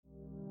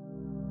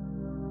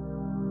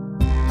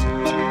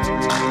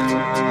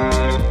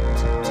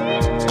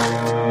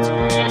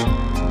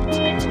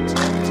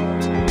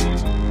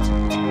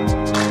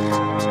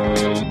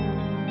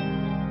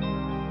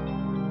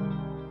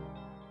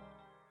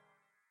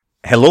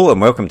Hello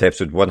and welcome to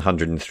episode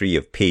 103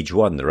 of Page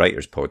One, the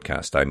Writers'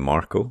 Podcast. I'm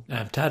Marco.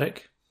 I'm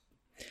Tarek.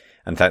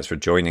 And thanks for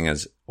joining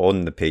us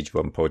on the Page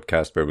One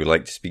podcast, where we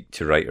like to speak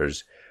to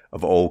writers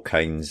of all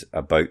kinds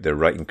about their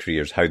writing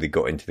careers, how they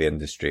got into the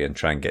industry, and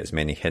try and get as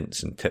many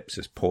hints and tips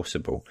as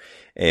possible.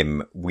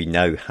 We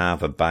now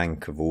have a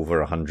bank of over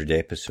 100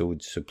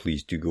 episodes, so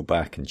please do go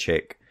back and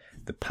check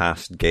the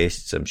past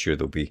guests. I'm sure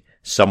there'll be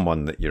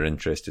someone that you're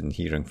interested in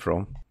hearing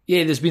from.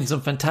 Yeah, there's been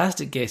some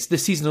fantastic guests.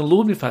 This season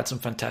alone, we've had some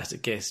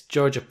fantastic guests.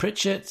 Georgia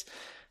Pritchett,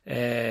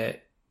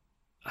 Ian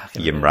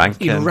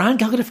Rankin.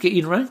 How could I forget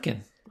Ian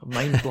Rankin?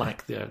 Mind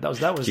blank there. That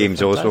was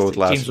James Oswald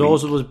last week. James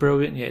Oswald was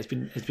brilliant. Yeah, it's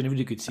been a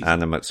really good season.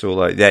 Anna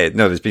Matsola. Yeah,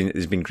 no,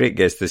 there's been great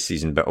guests this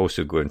season, but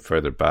also going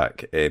further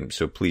back.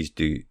 So please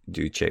do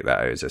check that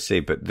out, as I say.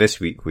 But this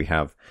week we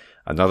have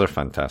another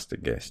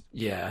fantastic guest.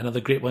 Yeah,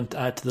 another great one to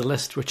add to the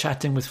list. We're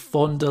chatting with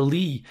Fonda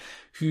Lee,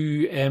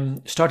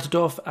 who started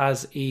off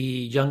as a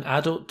young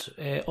adult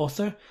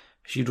author.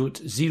 She wrote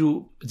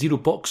Zero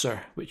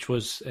Boxer, which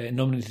was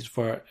nominated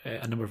for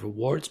a number of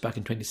awards back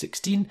in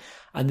 2016.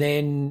 And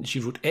then she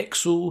wrote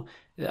EXO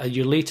a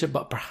year later,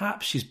 but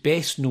perhaps she's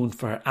best known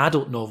for her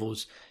adult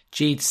novels,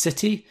 Jade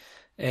City,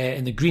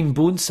 in the Green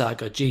Bone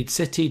Saga, Jade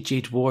City,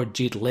 Jade Ward,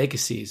 Jade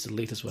Legacy is the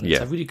latest one.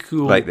 It's a really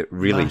cool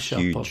really mashup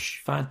huge of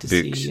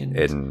fantasy and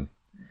in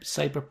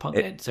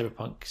cyberpunk,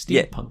 steampunk.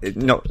 Yeah,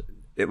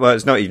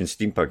 it's not even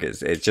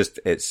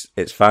steampunk.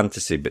 It's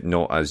fantasy, but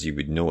not as you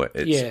would know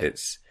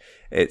it.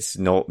 It's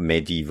not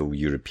medieval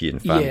European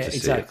fantasy. Yeah,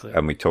 exactly.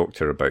 And we talked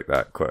to her about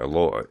that quite a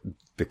lot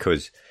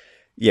because,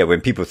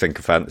 when people think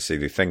of fantasy,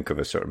 they think of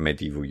a sort of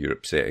medieval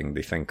Europe setting.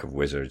 They think of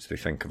wizards. They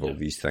think of all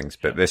these things.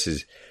 But this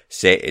is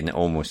set in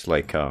almost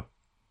like a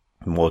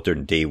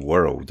modern day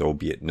world,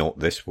 albeit not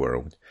this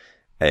world.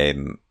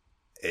 But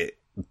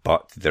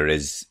there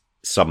is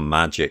some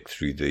magic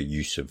through the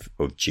use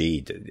of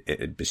jade.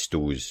 It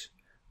bestows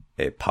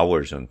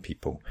powers on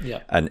people.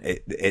 Yeah. And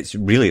it's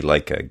really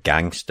like a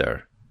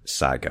gangster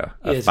saga,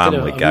 a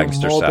family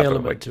gangster saga,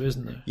 element to,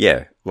 isn't there?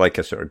 Yeah, like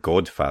a sort of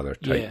Godfather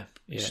type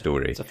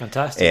story. It's a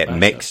fantastic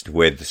mixed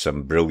with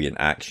some brilliant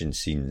action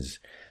scenes,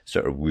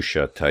 sort of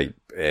wuxia type,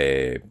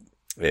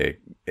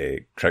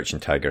 Crouching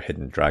Tiger,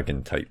 Hidden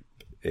Dragon type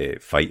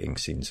fighting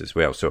scenes as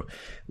well. So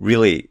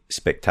really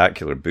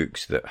spectacular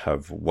books that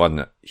have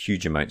won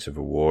huge amounts of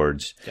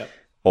awards. Yep.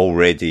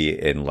 Already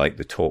in like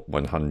the top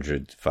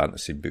 100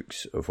 fantasy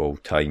books of all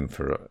time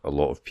for a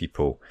lot of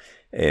people.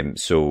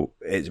 So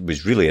it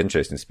was really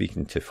interesting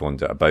speaking to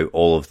Fonda about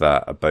all of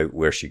that, about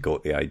where she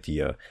got the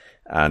idea,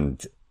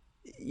 and,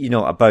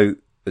 about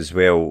as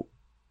well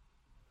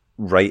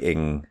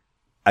writing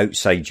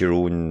outside your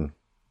own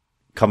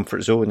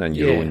comfort zone and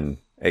your own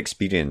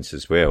experience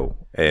as well.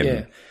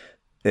 And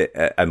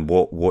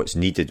what's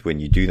needed when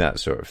you do that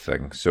sort of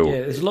thing. So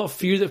there's a lot of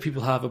fear that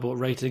people have about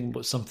writing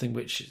about something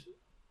which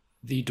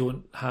they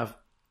don't have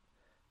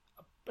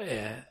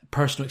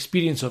personal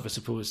experience of, I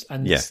suppose.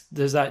 And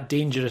there's that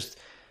dangerous,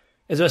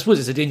 as I suppose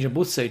it's a danger on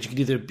both sides. You can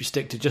either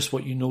stick to just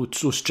what you know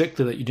so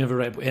strictly that you never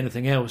write about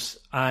anything else,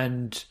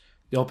 and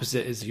the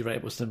opposite is you write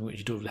about something which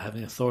you don't really have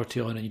any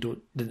authority on and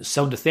didn't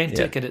sound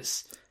authentic, and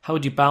it's, how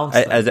would you balance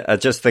that? I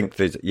just think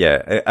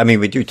that, I mean,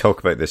 we do talk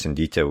about this in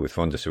detail with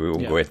Fonda, so we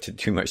won't go into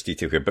too much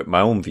detail here, but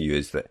my own view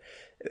is that,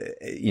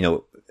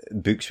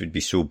 books would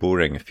be so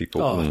boring if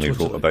people only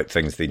wrote about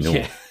things they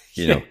know.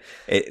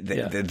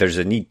 There's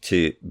a need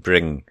to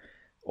bring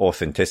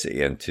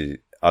authenticity and to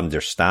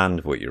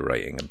understand what you're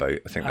writing about.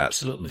 I think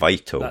that's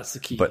vital. That's the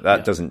key. But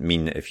that doesn't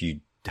mean that if you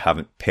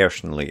haven't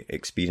personally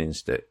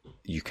experienced it,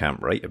 you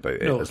can't write about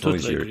it. No, as long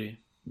as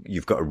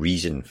you've got a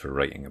reason for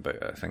writing about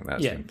it. I think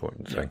that's the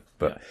important thing.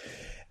 But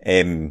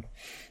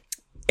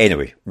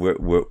anyway,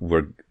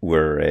 we're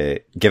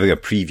giving a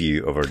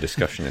preview of our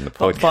discussion in the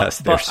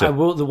podcast.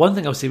 The one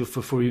thing I'll say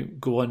before we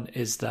go on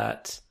is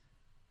that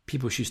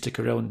people should stick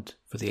around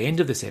for the end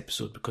of this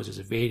episode because there's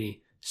a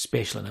very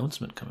special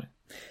announcement coming.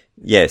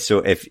 Yeah, so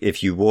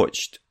if you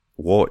watched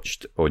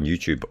on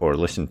YouTube or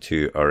listened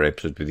to our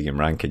episode with Ian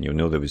Rankin, you'll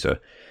know there was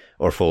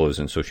or follows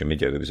on social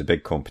media, there was a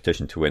big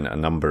competition to win a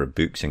number of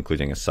books,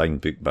 including a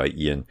signed book by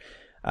Ian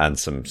and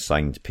some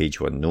signed Page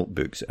One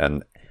notebooks.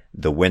 And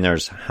the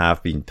winners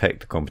have been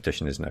picked. The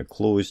competition is now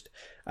closed,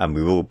 and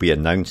we will be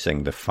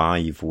announcing the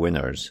 5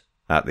 winners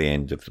at the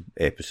end of the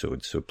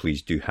episode, so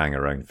please do hang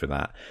around for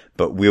that.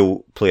 But we'll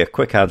play a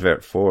quick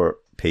advert for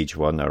Page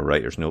One, our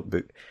writer's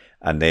notebook,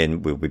 and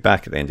then we'll be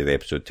back at the end of the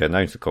episode to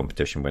announce the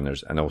competition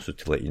winners and also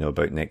to let you know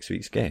about next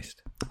week's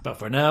guest. But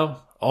for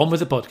now, on with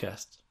the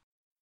podcast.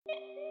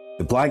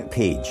 The blank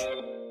page.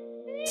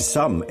 To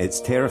some, it's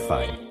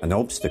terrifying, an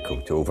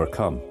obstacle to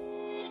overcome.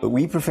 But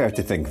we prefer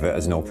to think of it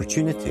as an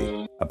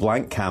opportunity, a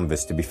blank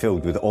canvas to be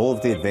filled with all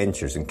of the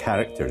adventures and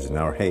characters in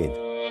our head.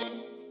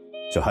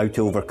 So how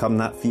to overcome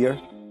that fear?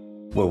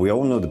 Well, we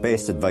all know the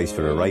best advice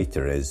for a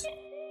writer is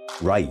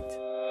write.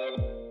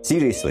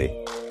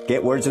 Seriously,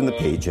 Get words on the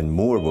page and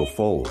more will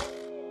follow.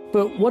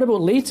 But what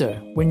about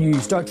later, when you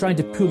start trying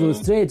to pull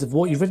those threads of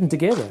what you've written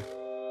together?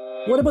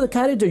 What about the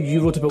character you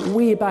wrote about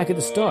way back at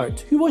the start?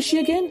 Who was she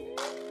again?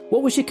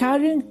 What was she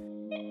carrying?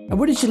 And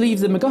where did she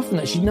leave the MacGuffin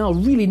that she now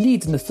really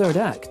needs in the third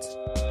act?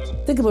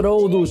 Think about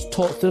all those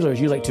top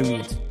thrillers you like to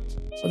read,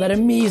 or that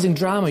amazing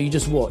drama you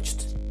just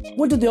watched.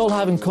 What did they all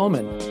have in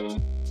common?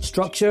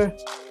 Structure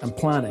and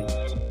planning.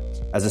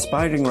 As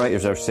aspiring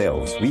writers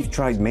ourselves, we've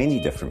tried many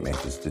different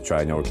methods to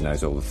try and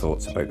organise all the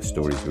thoughts about the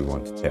stories we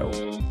want to tell.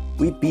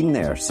 We've been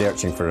there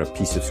searching for a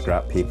piece of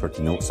scrap paper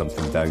to note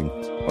something down,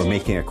 or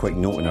making a quick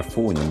note on our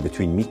phone in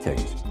between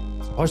meetings.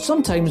 Or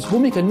sometimes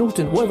we'll make a note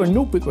in whatever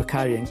notebook we're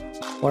carrying,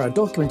 or a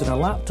document on our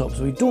laptop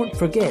so we don't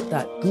forget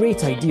that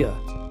great idea.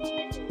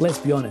 Let's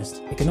be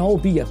honest, it can all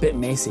be a bit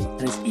messy,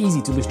 and it's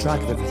easy to lose track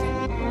of everything.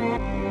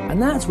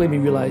 And that's when we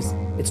realise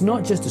it's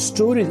not just the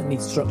story that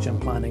needs structure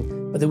and planning,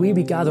 but the way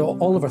we gather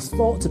all of our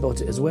thoughts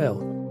about it as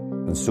well.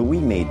 And so we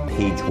made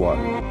Page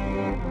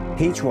One.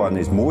 Page One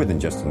is more than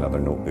just another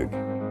notebook.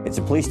 It's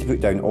a place to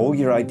put down all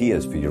your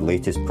ideas for your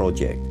latest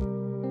project,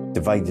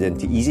 divided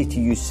into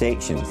easy-to-use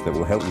sections that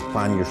will help you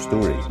plan your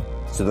story,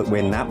 so that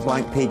when that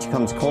blank page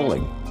comes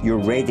calling, you're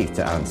ready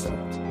to answer.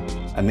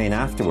 And then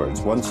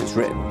afterwards, once it's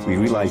written, we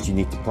realised you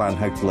need to plan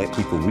how to let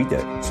people read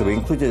it, so we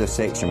included a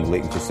section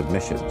relating to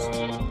submissions.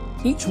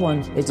 Each one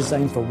is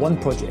designed for one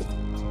project,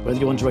 whether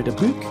you want to write a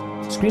book,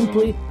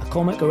 screenplay, a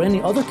comic, or any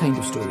other kind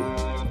of story.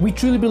 We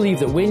truly believe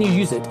that when you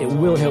use it, it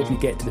will help you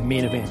get to the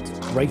main event,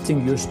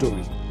 writing your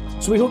story.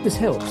 So we hope this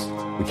helps.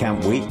 We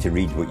can't wait to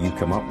read what you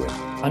come up with.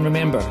 And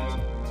remember,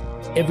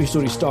 every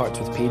story starts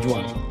with page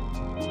one.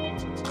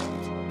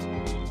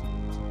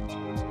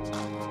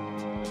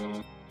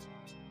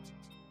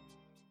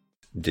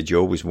 Did you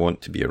always want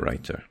to be a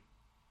writer?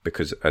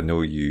 Because I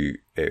know you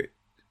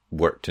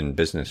worked in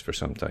business for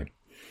some time.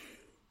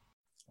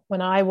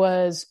 When I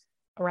was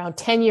around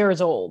 10 years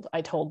old,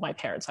 I told my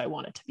parents I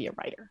wanted to be a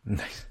writer.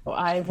 Nice. So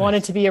I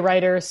wanted to be a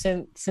writer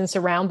since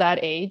around that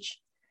age.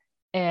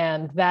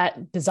 And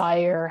that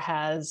desire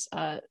has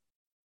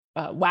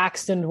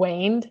waxed and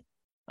waned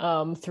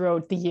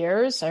throughout the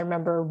years. I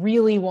remember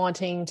really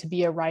wanting to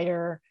be a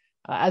writer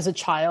as a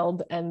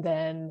child. And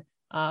then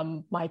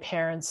my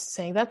parents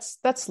saying,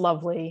 that's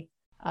lovely.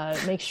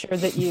 Make sure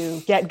that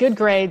you get good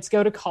grades,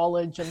 go to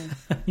college, and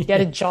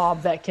get a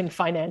job that can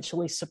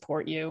financially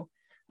support you.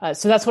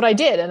 So that's what I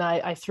did. And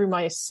I threw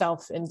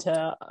myself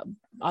into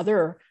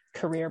other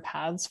career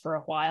paths for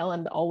a while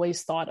and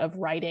always thought of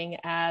writing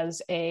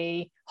as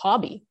a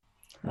hobby,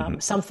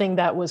 something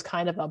that was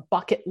kind of a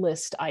bucket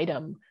list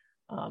item,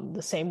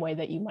 the same way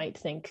that you might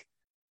think,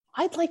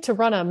 I'd like to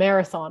run a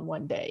marathon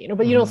one day,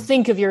 but you don't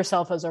think of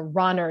yourself as a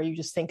runner. You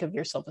just think of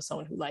yourself as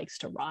someone who likes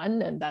to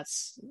run. And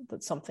that's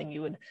something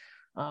you would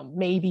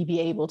maybe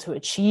be able to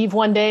achieve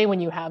one day when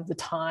you have the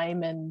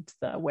time and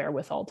the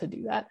wherewithal to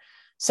do that.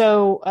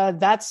 So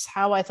that's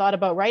how I thought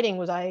about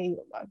writing. I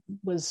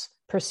was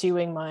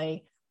pursuing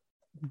my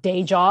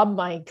day job,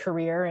 my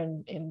career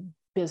in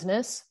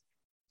business,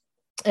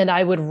 and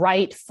I would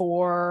write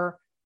for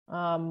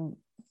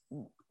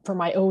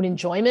my own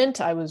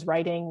enjoyment. I was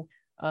writing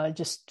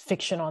just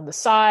fiction on the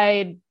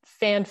side,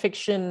 fan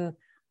fiction,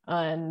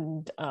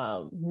 and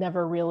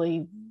never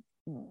really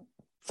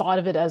thought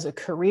of it as a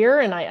career.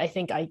 And I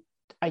think I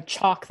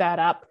chalk that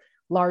up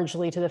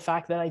largely to the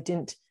fact that I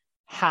didn't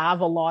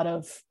have a lot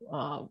of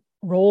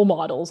role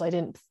models. I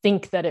didn't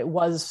think that it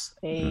was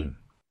a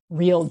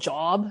real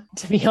job,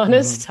 to be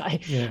honest. I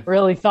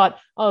really thought,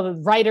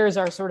 the writers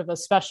are sort of a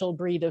special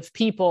breed of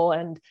people.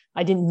 And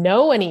I didn't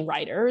know any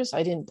writers.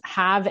 I didn't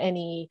have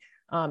any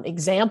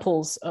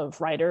examples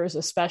of writers,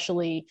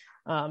 especially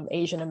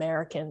Asian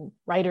American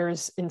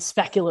writers in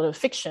speculative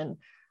fiction.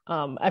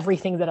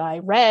 Everything that I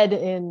read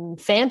in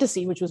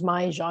fantasy, which was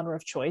my genre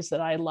of choice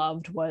that I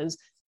loved, was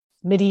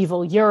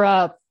medieval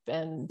Europe,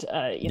 and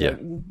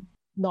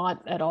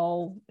not at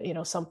all,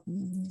 some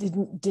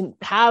didn't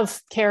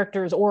have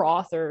characters or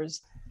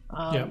authors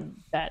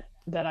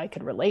that I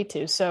could relate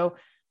to. So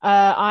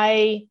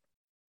I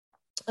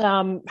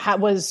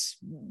was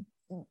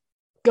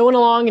going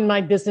along in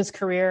my business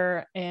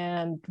career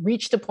and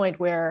reached a point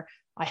where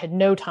I had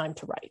no time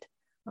to write.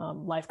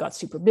 Life got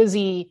super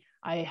busy.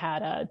 I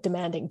had a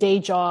demanding day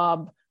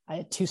job. I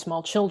had 2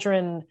 small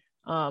children,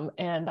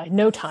 and I had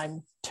no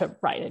time to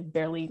write. I had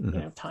barely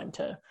time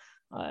to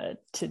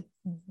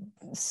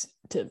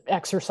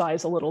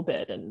exercise a little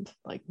bit and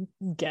like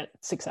get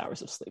 6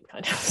 hours of sleep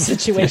kind of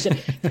situation.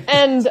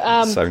 And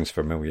sounds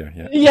familiar.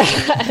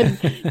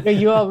 And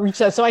you all reached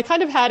that. So I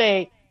kind of had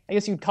I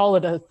guess you'd call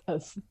it a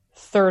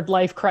third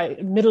life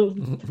crisis, middle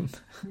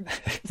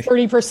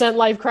 30%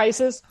 life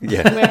crisis,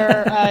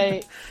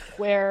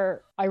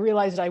 where I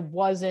realized I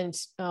wasn't,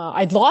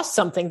 I'd lost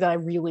something that I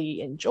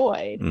really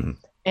enjoyed.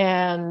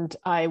 And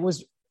I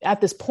was at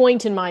this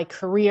point in my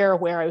career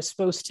where I was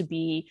supposed to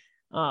be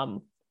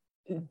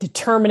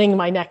determining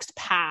my next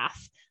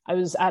path. I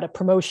was at a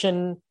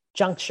promotion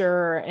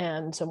juncture.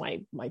 And so my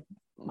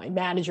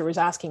manager was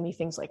asking me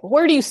things like, well,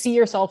 where do you see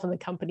yourself in the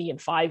company in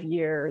 5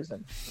 years?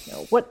 And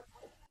what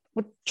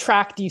what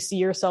track do you see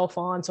yourself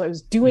on? So I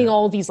was doing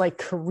all these like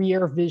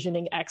career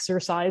visioning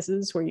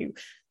exercises where you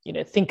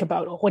think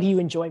about what do you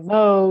enjoy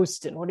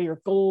most and what are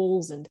your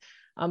goals. And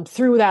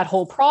through that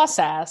whole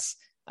process,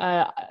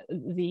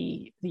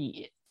 the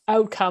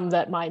outcome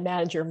that my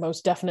manager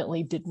most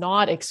definitely did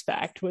not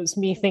expect was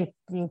me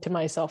thinking to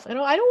myself, I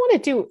don't want to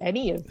do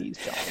any of these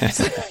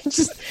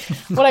jobs.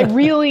 What I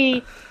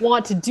really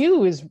want to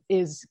do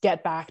is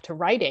get back to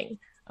writing.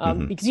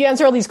 Because you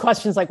answer all these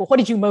questions like, well, what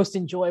did you most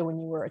enjoy when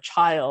you were a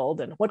child,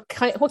 and what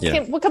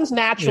comes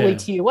naturally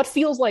to you, what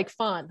feels like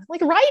fun,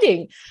 like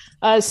writing.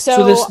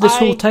 So this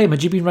whole time,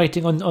 had you been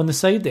writing on the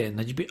side? Then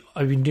have you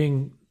been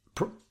doing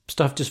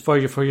stuff just for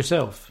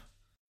yourself?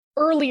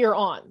 Earlier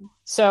on,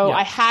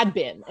 I had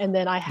been, and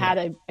then I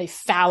had a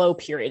fallow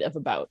period of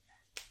about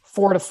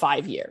 4 to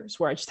 5 years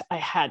where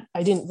I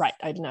didn't write.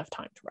 I didn't have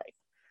time to write,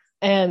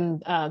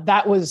 and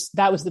that was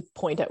the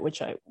point at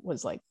which I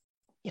was like,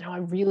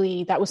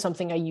 that was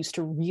something I used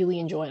to really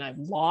enjoy, and I've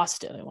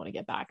lost it. I want to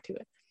get back to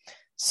it.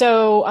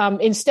 So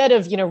instead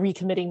of,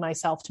 recommitting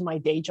myself to my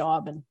day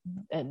job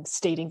and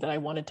stating that I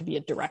wanted to be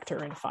a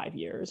director in 5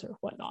 years or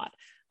whatnot,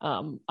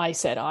 I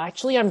said,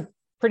 actually, I'm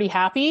pretty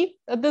happy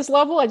at this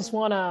level. I just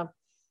want to,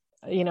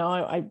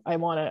 I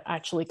want to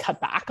actually cut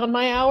back on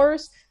my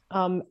hours.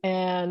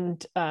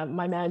 And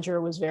my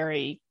manager was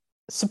very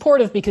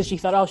supportive because she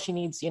thought, she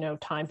needs,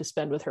 time to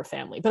spend with her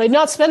family. But I did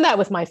not spend that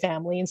with my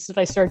family. Instead,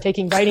 I started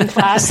taking writing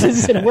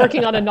classes and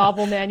working on a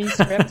novel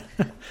manuscript.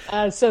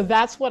 So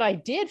that's what I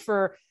did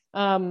for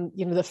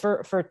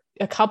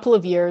a couple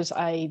of years.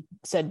 I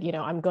said,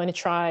 I'm going to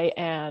try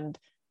and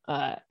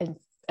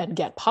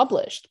get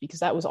published, because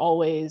that was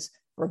always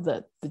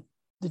the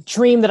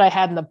dream that I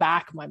had in the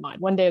back of my mind.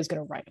 One day I was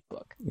going to write a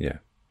book. Yeah.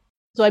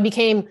 So I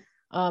became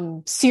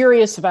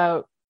serious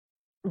about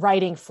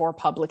writing for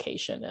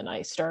publication, and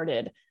I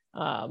started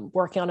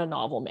working on a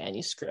novel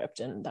manuscript,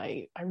 and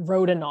I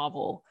wrote a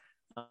novel.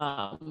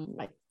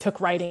 I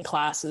took writing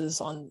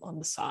classes on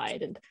the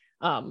side,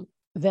 and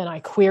then I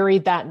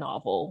queried that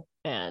novel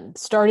and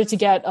started to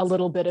get a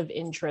little bit of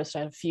interest. I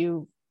had a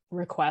few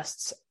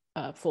requests,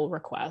 full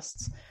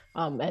requests,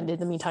 and in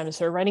the meantime I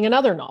started writing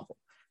another novel,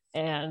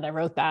 and I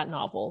wrote that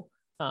novel,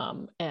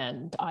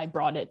 and I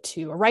brought it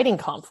to a writing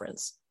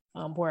conference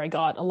where I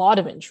got a lot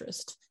of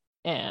interest,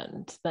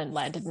 and then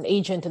landed an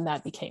agent, and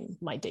that became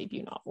my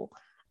debut novel.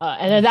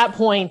 And at that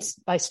point,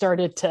 I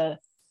started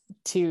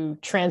to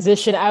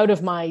transition out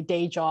of my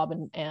day job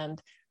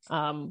and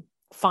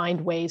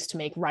find ways to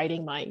make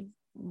writing my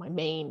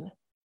main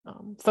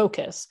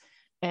focus.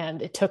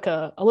 And it took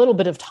a little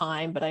bit of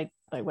time, but I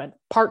went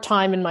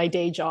part-time in my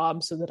day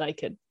job so that I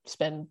could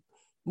spend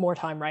more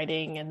time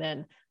writing. And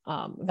then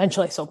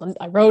eventually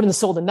I wrote and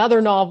sold another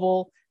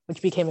novel,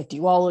 which became a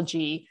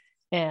duology.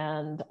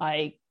 And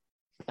I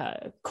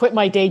quit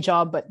my day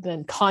job, but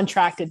then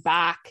contracted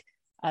back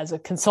as a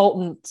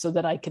consultant so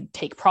that I could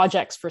take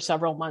projects for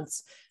several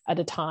months at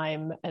a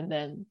time, and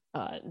then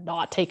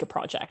not take a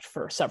project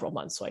for several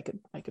months so I could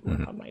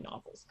work on my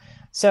novels.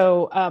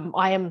 So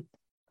I am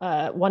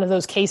one of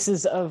those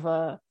cases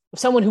of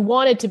someone who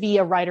wanted to be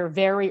a writer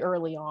very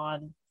early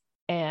on,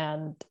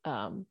 and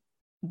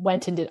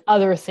went and did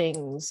other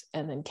things,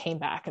 and then came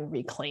back and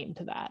reclaimed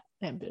that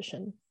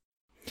ambition.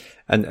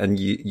 And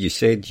you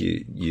said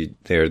you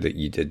there that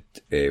you did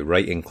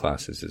writing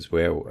classes as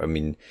well. I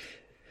mean,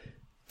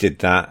 did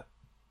that,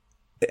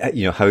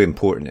 how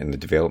important in the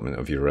development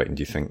of your writing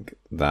do you think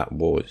that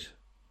was?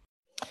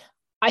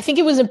 I think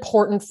it was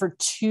important for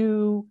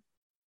two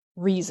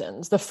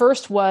reasons. The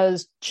first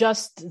was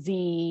just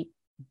the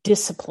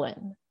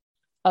discipline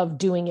of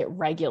doing it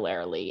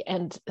regularly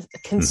and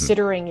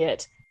considering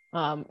it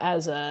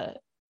as a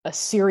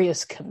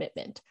serious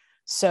commitment.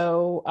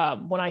 So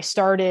when I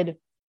started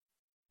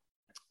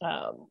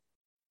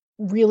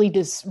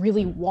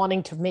really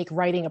wanting to make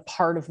writing a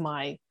part of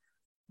my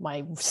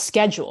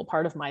schedule,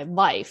 part of my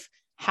life,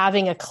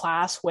 having a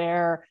class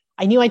where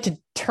I knew I had to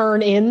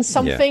turn in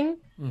something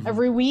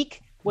every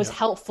week was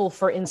helpful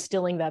for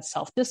instilling that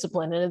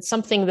self-discipline. And it's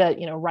something that,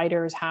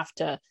 writers have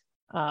to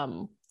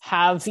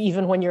have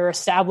even when you're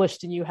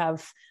established and you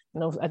have,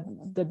 at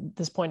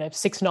this point I have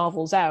 6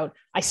 novels out,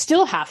 I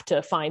still have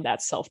to find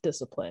that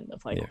self-discipline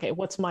of okay,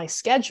 what's my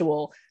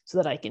schedule so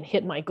that I can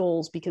hit my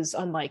goals? Because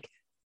unlike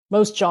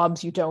most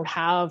jobs, you don't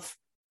have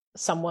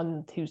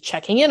someone who's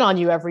checking in on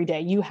you every day.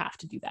 You have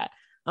to do that.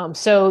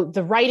 So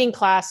the writing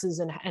classes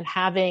and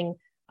having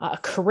a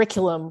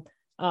curriculum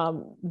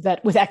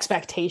that with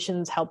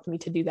expectations helped me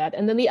to do that.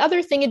 And then the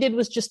other thing it did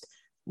was just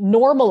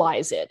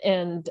normalize it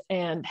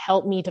and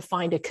help me to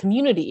find a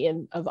community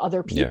of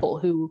other people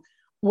who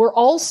were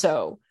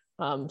also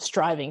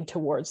striving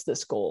towards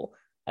this goal.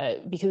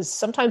 Because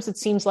sometimes it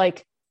seems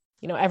like,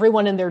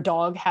 everyone and their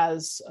dog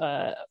has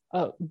a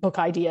book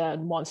idea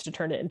and wants to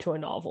turn it into a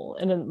novel.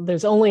 And then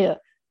there's only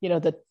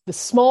the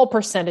small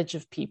percentage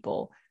of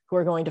people who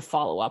are going to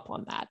follow up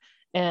on that.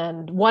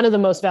 And one of the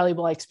most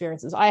valuable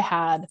experiences I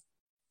had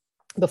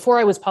before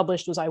I was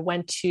published was I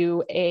went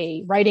to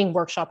a writing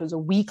workshop. It was a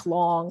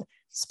week-long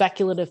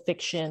speculative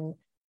fiction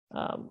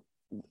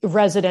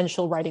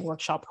residential writing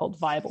workshop called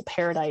Viable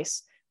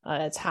Paradise.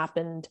 It's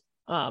happened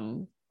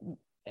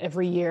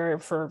every year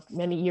for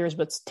many years,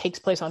 but takes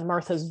place on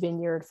Martha's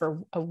Vineyard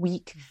for a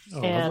week.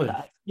 Oh, and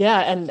lovely.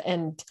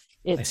 and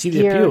it's I see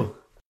the appeal.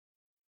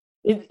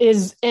 It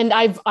is, and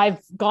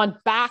I've gone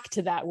back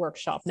to that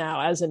workshop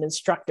now as an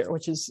instructor,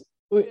 which is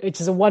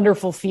a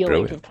wonderful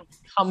feeling. Brilliant. To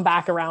come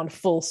back around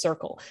full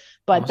circle.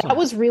 But awesome. That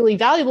was really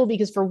valuable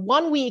because for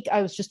 1 week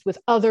I was just with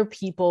other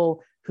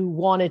people who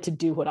wanted to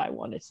do what I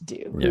wanted to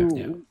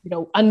do,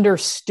 who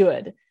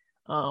understood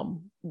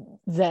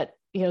that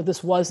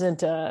this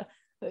wasn't a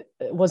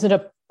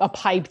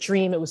pipe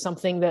dream. It was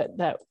something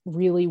that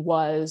really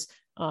was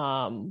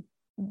a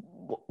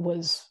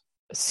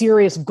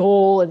serious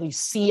goal, and you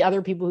see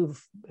other people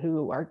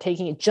who are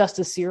taking it just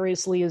as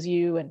seriously as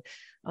you, and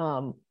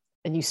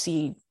you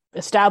see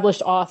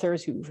established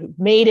authors who've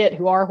made it,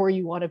 who are where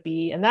you want to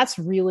be, and that's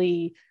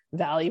really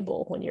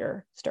valuable when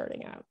you're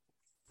starting out.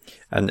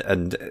 And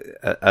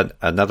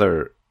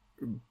another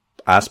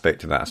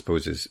aspect of that, I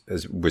suppose, is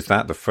was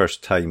that the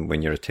first time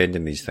when you're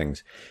attending these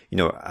things?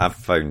 I've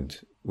found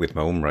with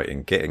my own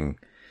writing, getting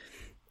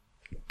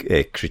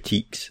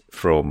critiques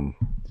from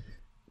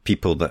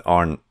people that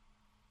aren't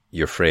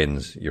your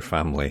friends, your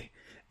family,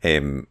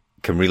 can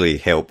really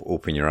help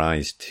open your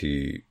eyes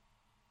to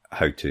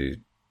how to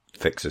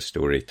fix a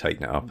story,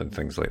 tighten it up, and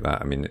things like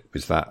that. I mean,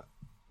 was that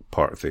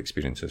part of the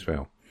experience as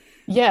well?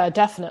 Yeah,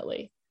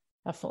 definitely.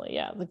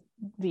 Yeah.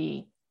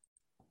 The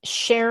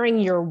sharing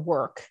your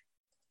work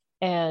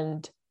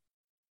and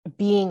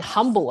being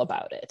humble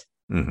about it,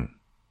 mm-hmm.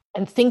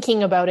 and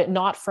thinking about it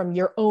not from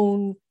your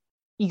own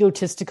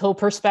egotistical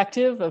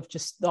perspective of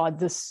just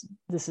this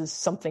is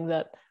something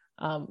that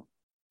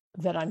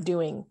I'm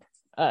doing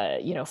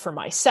for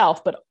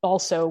myself, but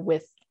also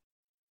with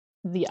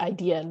the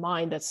idea in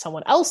mind that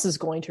someone else is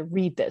going to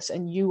read this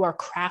and you are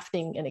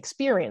crafting an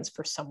experience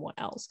for someone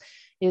else,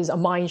 is a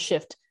mind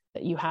shift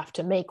that you have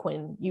to make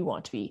when you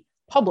want to be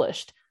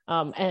published.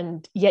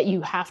 And yet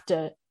you have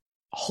to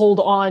hold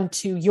on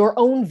to your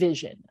own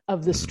vision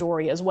of the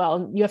story as well.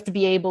 And you have to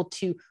be able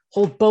to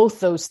hold both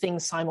those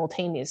things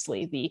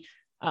simultaneously.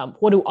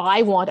 What do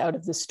I want out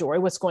of this story?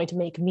 What's going to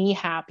make me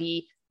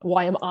happy?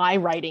 Why am I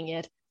writing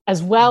it?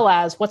 As well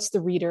as what's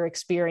the reader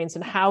experience,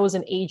 and how is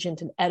an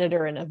agent, an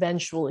editor, and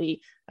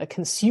eventually a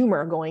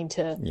consumer going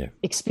to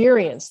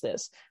experience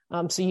this?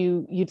 So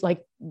you'd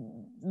like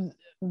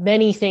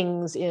many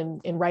things in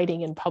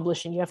writing and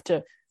publishing. You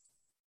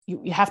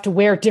have to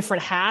wear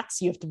different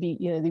hats. You have to be,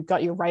 you've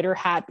got your writer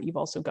hat, but you've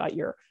also got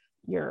your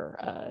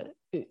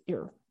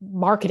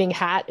marketing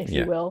hat, if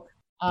you will,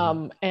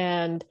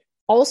 and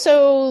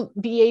also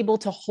be able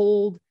to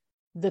hold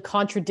the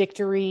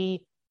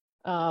contradictory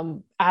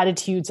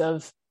attitudes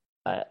of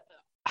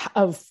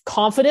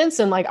confidence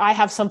and like, I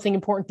have something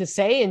important to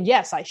say, and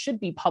yes, I should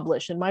be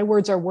published, and my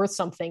words are worth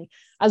something,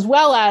 as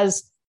well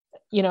as,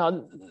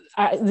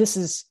 this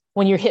is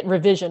when you're hitting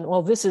revision.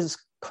 Well, this is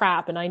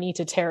crap, and I need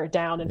to tear it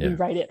down and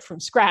rewrite it from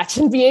scratch,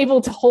 and be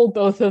able to hold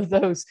both of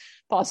those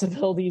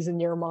possibilities in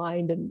your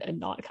mind and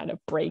not kind of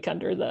break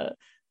under the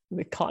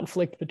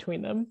conflict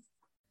between them.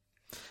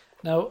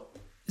 Now,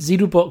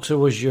 Zero Boxer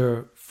was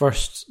your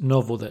first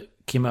novel that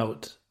came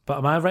out. But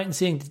am I right in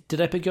saying,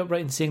 did I pick you up right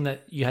in saying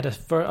that you had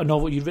a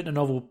novel, you'd written a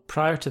novel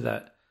prior to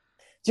that?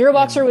 Zero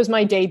Boxer was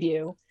my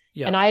debut.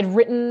 Yeah. And I had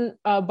written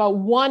about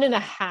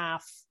 1.5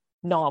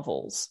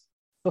 novels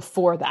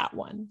before that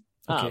one,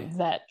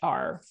 that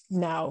are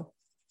now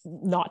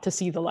not to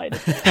see the light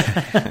of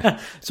day.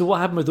 So what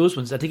happened with those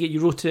ones? I take it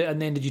you wrote it,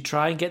 and then did you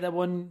try and get that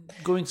one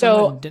going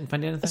somewhere and didn't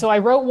find anything? So I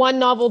wrote one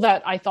novel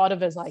that I thought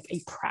of as like a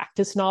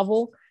practice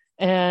novel,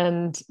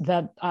 and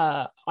that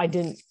I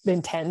didn't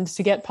intend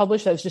to get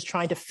published. I was just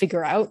trying to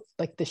figure out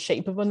like the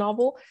shape of a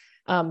novel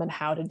and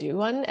how to do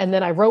one. And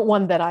then I wrote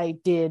one that I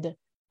did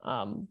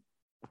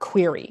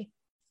query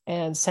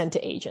and sent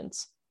to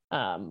agents,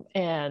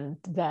 and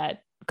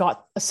that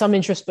got some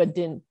interest but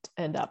didn't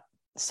end up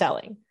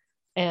selling.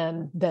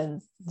 And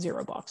then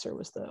Zero Boxer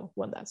was the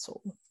one that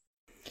sold.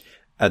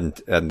 And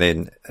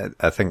then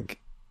I think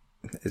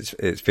it's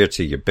fair to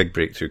say your big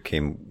breakthrough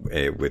came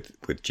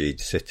with Jade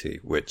City,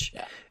 which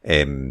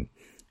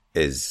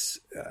is,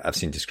 I've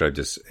seen described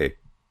as a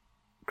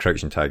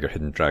Crouching Tiger,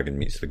 Hidden Dragon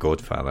meets The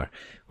Godfather,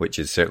 which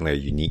is certainly a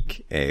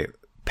unique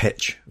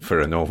pitch for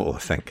a novel, I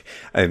think.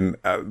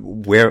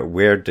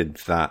 Where did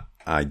that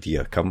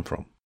idea come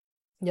from?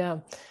 Yeah.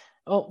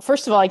 Well,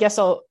 first of all, I guess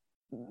I'll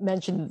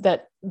mention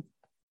that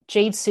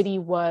Jade City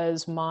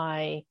was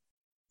my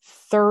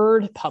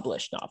third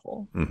published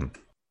novel. Mm-hmm.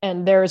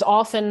 And there's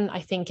often,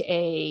 I think,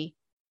 a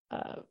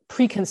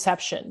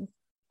preconception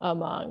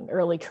among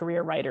early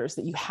career writers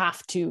that you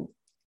have to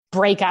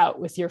break out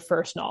with your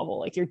first novel.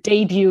 Like your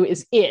debut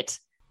is it.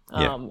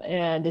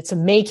 And it's a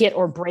make it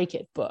or break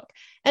it book.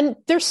 And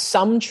there's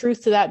some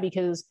truth to that,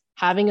 because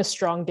having a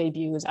strong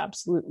debut is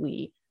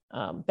absolutely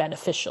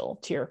beneficial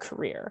to your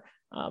career.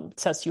 It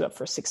sets you up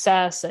for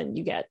success, and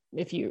you get,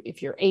 if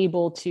you're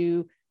able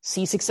to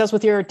see success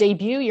with your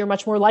debut, you're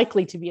much more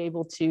likely to be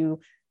able to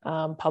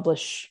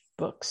publish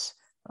books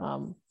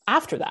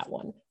after that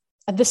one.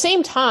 at the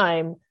same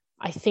time,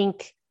 I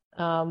think,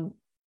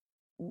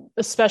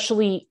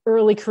 especially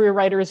early career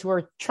writers who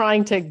are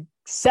trying to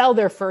sell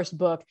their first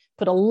book,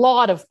 put a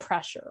lot of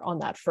pressure on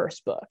that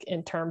first book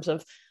in terms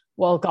of,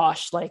 well,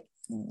 gosh, like,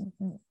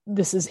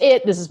 this is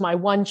it. This is my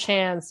one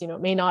chance.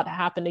 It may not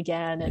happen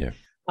again.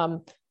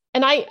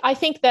 And I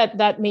think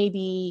that may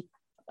be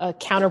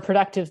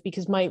counterproductive,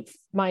 because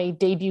my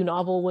debut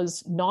novel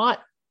was not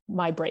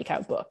my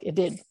breakout book. It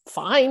did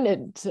fine.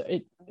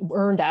 It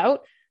earned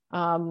out.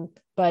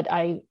 But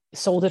I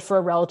sold it for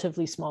a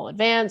relatively small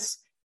advance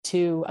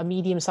to a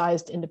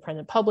medium-sized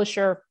independent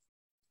publisher,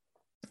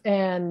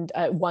 and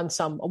won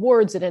some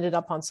awards. It ended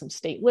up on some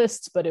state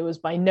lists, but it was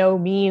by no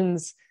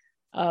means,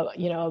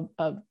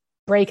 a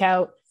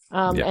breakout.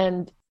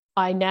 And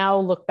I now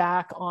look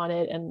back on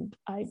it, and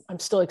I'm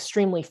still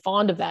extremely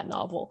fond of that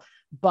novel.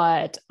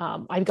 But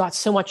I got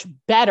so much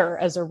better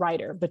as a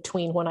writer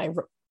between when I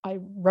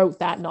wrote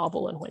that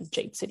novel and when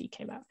Jade City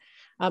came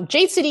out.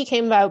 Jade City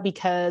came out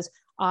because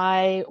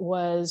I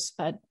was,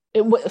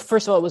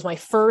 first of all, it was my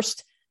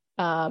first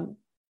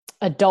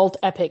adult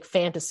epic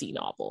fantasy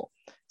novel.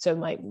 So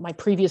my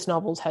previous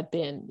novels had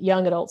been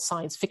young adult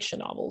science fiction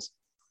novels.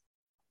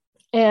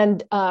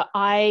 And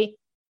I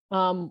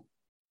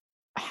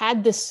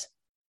had this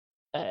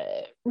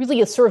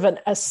really a sort of an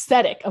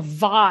aesthetic, a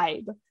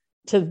vibe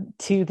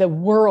to the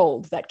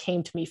world that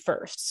came to me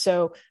first.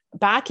 So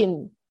back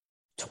in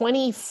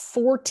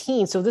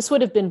 2014, so this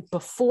would have been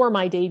before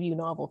my debut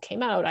novel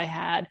came out,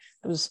 I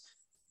was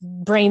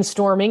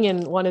brainstorming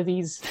in one of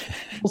these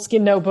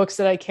moleskin notebooks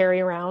that I carry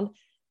around,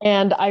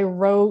 and I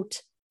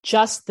wrote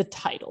just the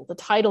title. The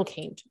title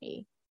came to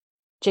me,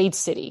 Jade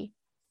City,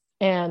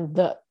 and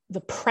the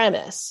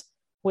premise,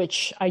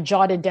 which I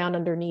jotted down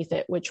underneath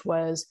it, which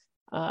was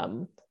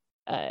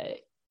a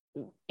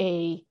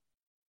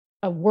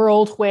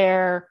world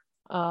where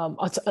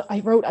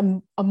I wrote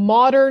a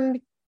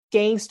modern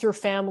gangster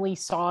family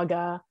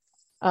saga,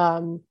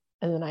 and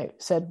then I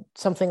said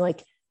something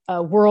like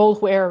a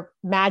world where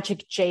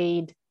magic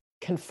jade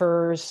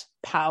confers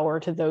power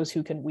to those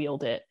who can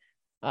wield it,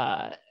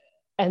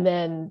 and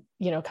then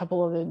a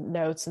couple of the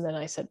notes, and then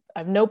I said, I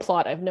have no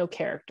plot, I have no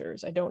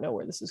characters, I don't know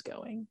where this is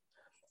going,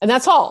 and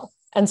that's all.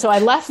 And so I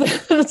left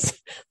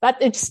that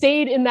it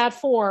stayed in that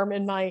form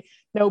in my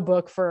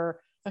notebook for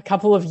a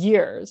couple of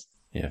years,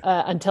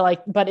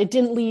 but it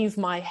didn't leave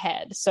my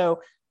head.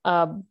 So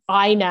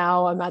I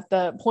now am at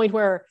the point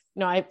where,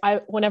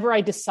 I whenever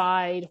I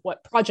decide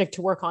what project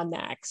to work on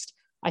next,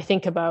 I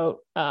think about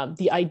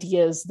the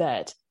ideas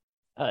that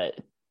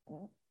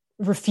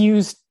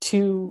refuse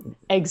to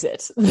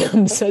exit.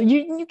 So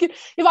you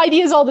have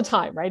ideas all the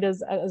time, right?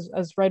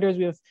 As writers,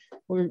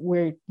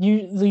 we're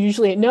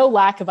usually no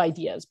lack of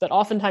ideas, but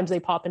oftentimes they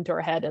pop into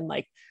our head, and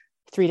like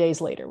 3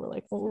 days later, we're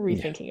like, what were we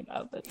thinking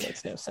about? That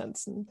makes no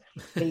sense. And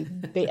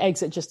they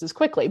exit just as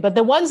quickly. But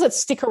the ones that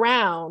stick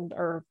around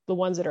are the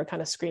ones that are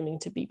kind of screaming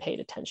to be paid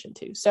attention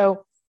to.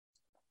 So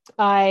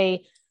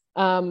I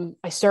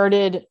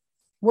started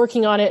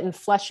working on it and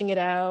fleshing it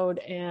out.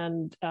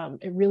 And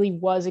it really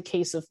was a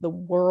case of the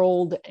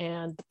world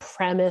and the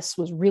premise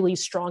was really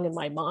strong in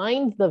my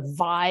mind. The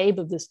vibe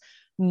of this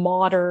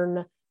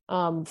modern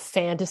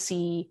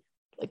fantasy,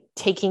 like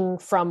taking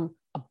from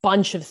a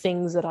bunch of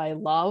things that I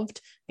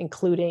loved,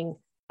 including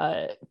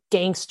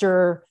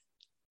gangster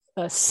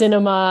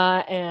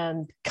cinema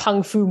and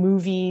kung fu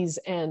movies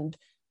and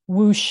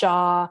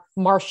wuxia,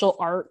 martial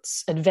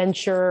arts,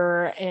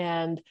 adventure,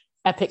 and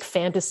epic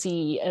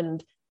fantasy,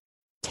 and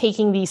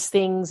taking these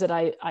things that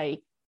I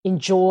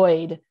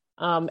enjoyed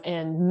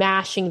and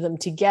mashing them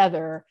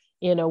together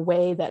in a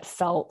way that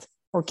felt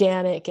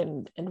organic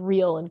and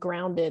real and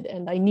grounded.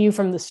 And I knew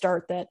from the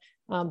start that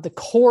the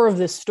core of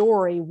this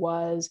story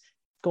was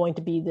going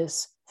to be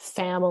this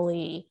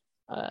family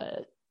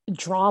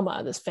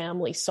drama, this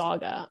family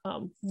saga.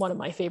 One of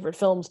my favorite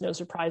films, no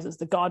surprise, is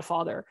The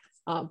Godfather,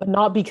 but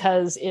not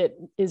because it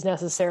is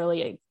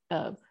necessarily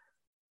a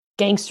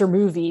gangster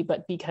movie,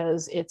 but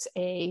because it's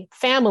a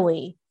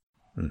family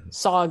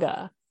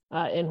saga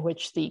in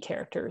which the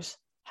characters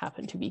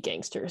happen to be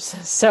gangsters.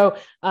 So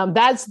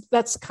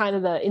that's kind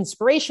of the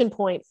inspiration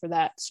point for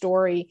that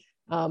story.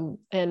 And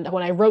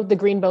when I wrote the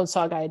Green Bone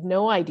Saga, I had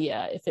no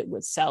idea if it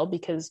would sell,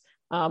 because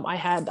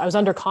I was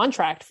under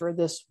contract for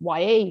this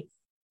YA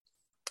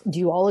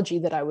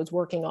duology that I was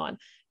working on,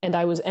 and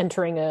I was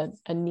entering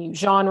a new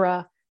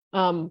genre.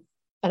 And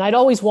I'd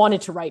always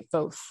wanted to write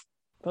both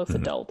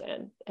adult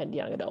and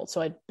young adult.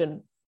 So I'd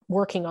been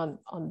working on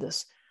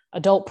this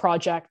adult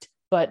project,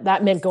 but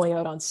that meant going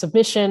out on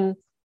submission,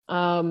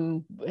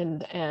 and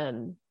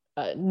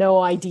no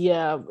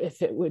idea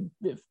if it would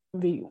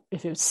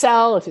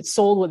sell, if it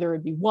sold, whether it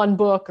would be one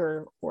book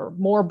or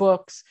more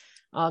books.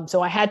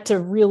 So I had to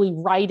really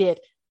write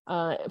it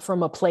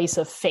from a place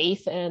of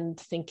faith and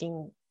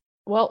thinking,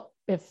 well,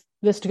 if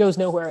this goes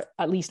nowhere,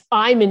 at least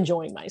I'm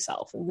enjoying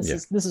myself, and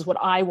this is what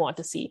I want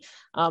to see.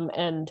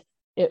 And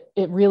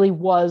it really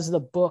was the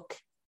book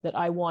that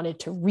I wanted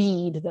to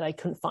read that I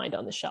couldn't find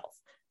on the shelf,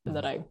 and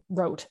that I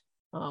wrote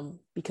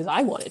because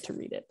I wanted to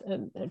read it.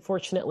 And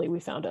fortunately, we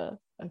found a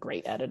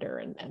great editor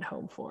and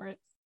home for it.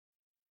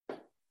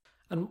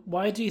 And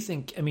why do you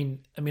think, I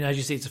mean, as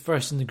you say, it's the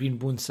first in the Green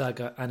Bone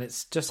Saga, and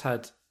it's just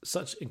had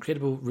such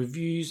incredible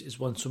reviews, it's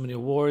won so many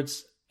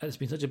awards, and it's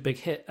been such a big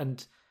hit.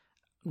 And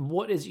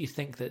what is it you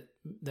think that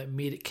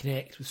made it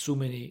connect with so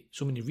many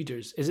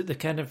readers? Is it the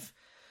kind of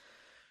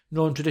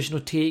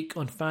non-traditional take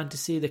on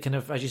fantasy, the kind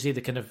of, as you say,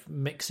 the kind of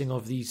mixing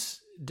of these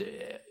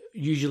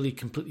usually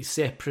completely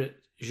separate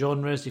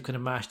genres you kind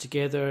of mash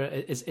together?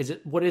 Is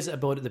it, what is it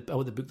about the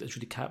book that's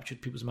really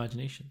captured people's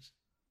imaginations?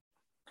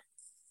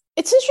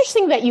 It's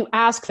interesting that you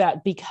ask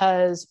that,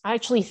 because I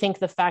actually think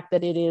the fact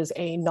that it is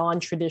a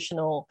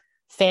non-traditional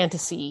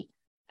fantasy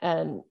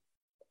and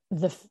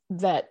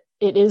that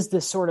it is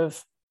this sort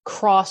of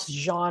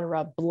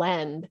cross-genre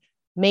blend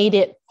made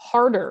it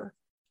harder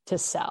to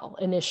sell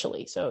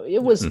initially. So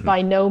it was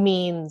by no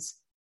means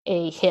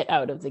a hit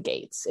out of the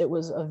gates.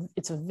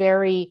 Its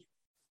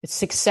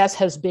success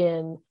has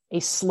been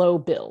a slow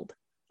build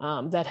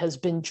that has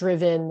been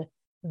driven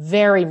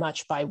very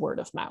much by word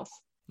of mouth.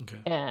 Okay.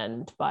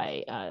 And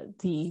by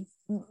the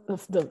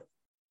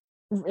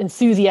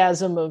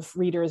enthusiasm of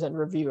readers and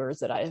reviewers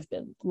that I have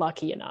been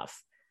lucky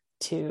enough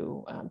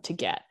to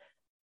get,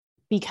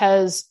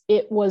 because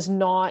it was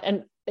not,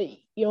 and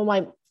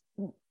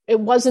it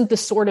wasn't the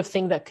sort of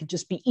thing that could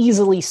just be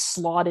easily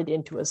slotted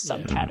into a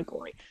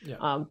subcategory.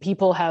 Yeah.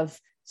 People have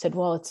said,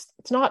 well,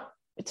 it's not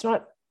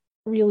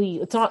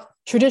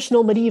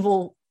traditional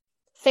medieval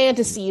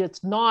fantasy.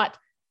 It's not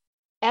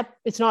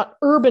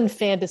urban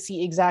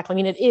fantasy exactly. I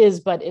mean, it is,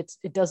 but it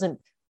doesn't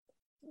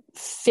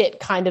fit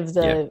kind of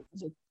the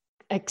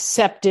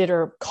accepted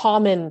or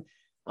common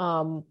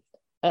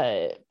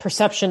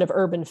perception of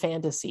urban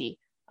fantasy.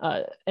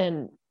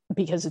 And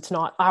because it's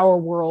not our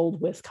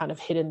world with kind of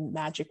hidden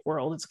magic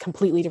world, it's a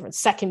completely different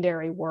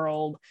secondary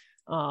world.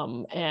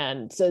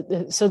 And so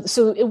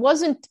it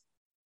wasn't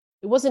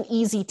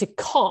easy to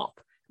comp.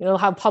 You know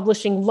how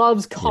publishing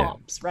loves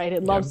comps, right?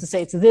 It loves to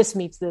say it's this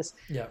meets this.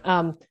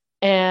 Yeah.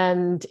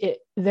 And it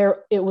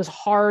was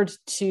hard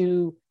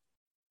to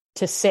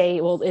say,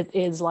 well, it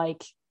is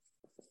like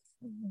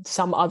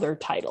some other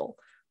title,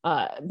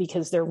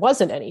 because there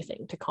wasn't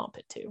anything to comp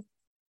it to.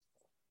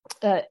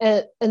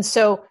 And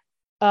so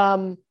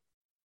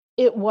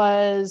it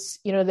was,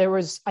 there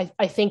was,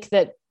 I think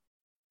that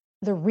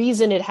the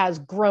reason it has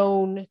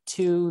grown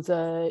to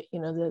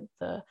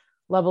the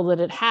level that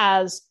it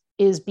has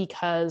is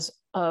because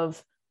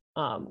of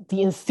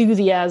the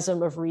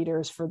enthusiasm of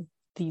readers for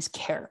these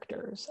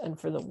characters and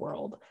for the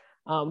world,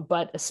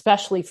 but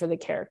especially for the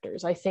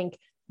characters. I think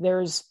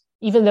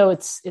even though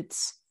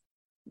it's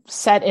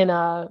set in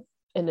a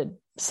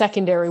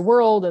secondary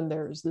world and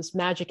there's this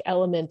magic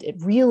element, it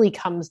really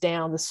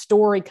the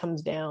story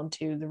comes down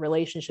to the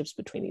relationships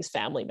between these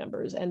family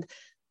members, and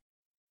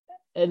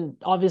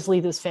obviously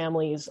this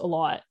family is a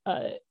lot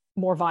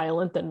more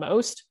violent than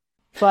most,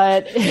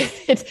 but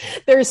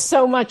there's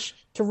so much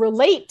to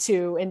relate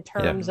to in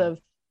terms of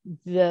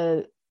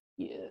the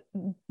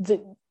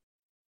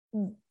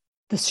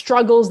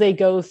struggles they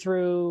go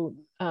through,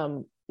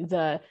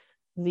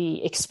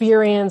 the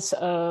experience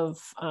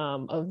of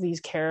these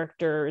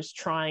characters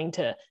trying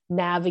to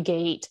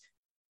navigate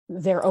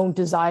their own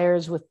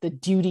desires with the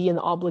duty and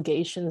the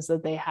obligations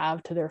that they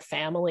have to their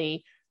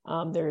family.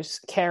 There's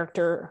a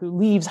character who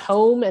leaves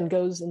home and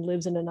goes and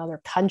lives in another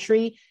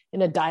country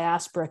in a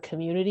diaspora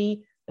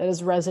community that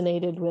has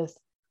resonated with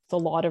a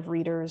lot of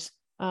readers.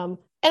 And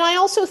I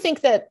also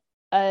think that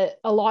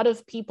a lot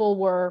of people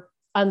were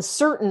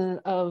uncertain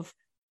of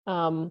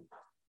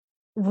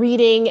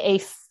reading a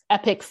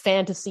epic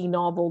fantasy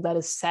novel that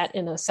is set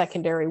in a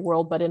secondary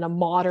world, but in a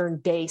modern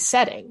day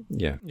setting.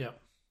 Yeah.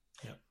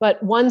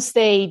 But once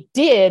they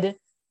did,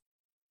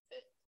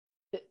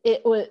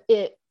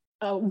 it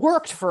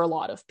worked for a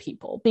lot of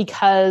people,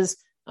 because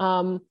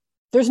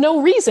there's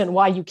no reason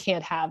why you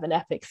can't have an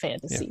epic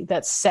fantasy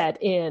that's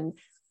set in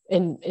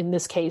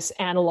this case,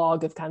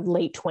 analog of kind of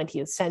late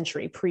 20th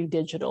century,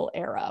 pre-digital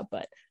era,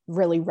 but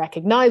really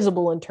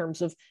recognizable in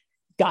terms of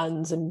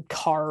guns and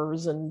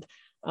cars and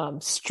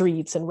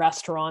streets and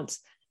restaurants.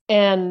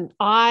 And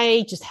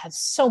I just had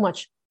so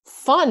much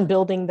fun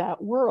building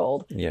that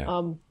world,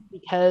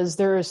 because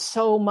there is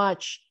so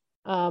much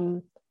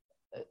of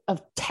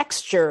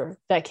texture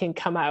that can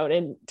come out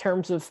in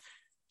terms of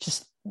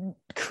just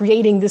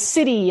creating the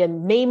city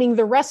and naming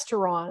the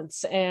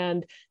restaurants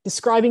and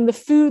describing the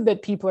food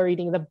that people are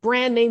eating, the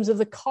brand names of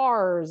the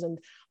cars and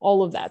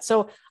all of that.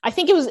 So I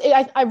think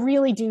I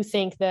really do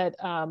think that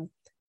I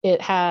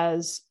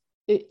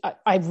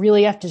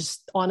really have to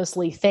just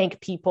honestly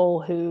thank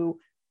people who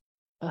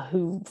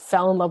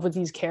fell in love with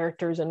these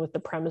characters and with the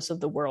premise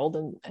of the world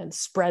and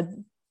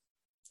spread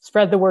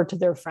the word to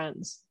their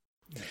friends.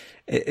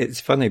 It's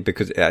funny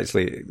because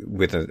actually,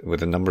 with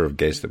a number of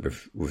guests that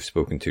we've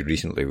spoken to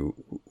recently,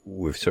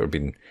 we've sort of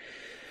been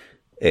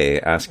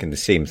asking the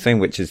same thing,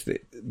 which is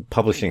that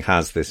publishing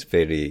has this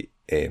very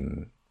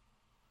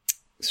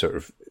sort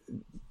of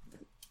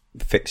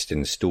fixed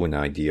in stone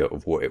idea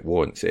of what it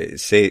wants.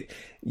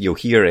 You'll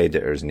hear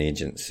editors and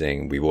agents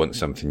saying, we want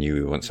something new,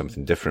 we want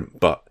something different,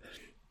 but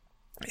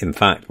in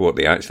fact, what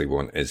they actually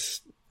want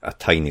is a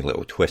tiny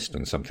little twist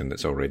on something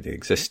that's already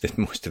existed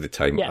most of the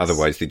time. Yes.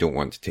 Otherwise, they don't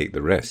want to take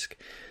the risk.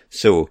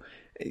 So,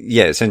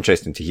 yeah, it's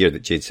interesting to hear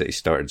that Jade City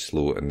started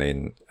slow and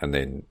then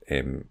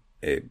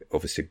it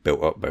obviously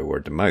built up by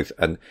word of mouth.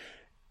 And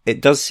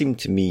it does seem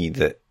to me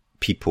that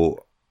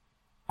people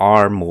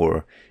are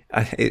more,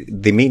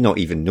 they may not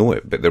even know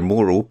it, but they're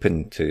more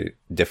open to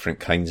different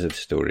kinds of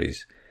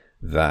stories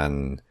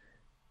than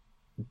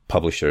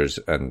publishers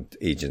and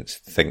agents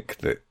think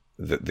that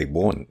they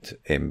want.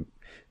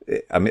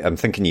 I'm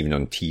thinking even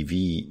on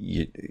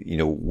TV, you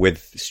know,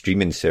 with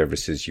streaming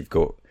services, you've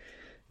got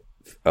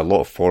a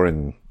lot of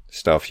foreign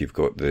stuff. You've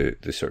got the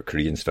sort of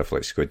Korean stuff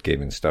like Squid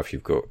Game and stuff.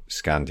 You've got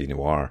Scandi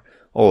Noir.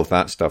 All of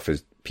that stuff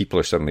is, people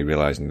are suddenly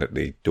realizing that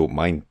they don't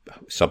mind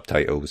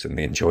subtitles and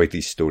they enjoy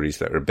these stories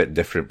that are a bit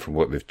different from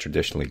what they've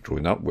traditionally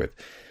grown up with.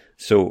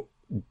 So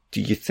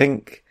do you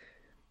think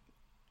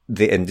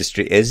the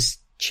industry is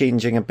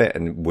changing a bit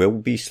and will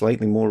be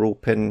slightly more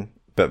open,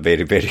 but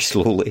very, very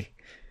slowly?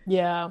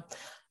 Yeah.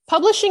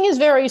 Publishing is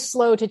very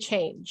slow to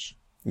change.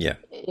 Yeah.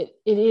 It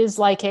is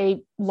like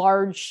a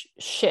large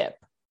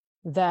ship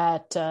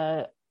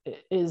that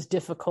is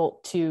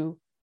difficult to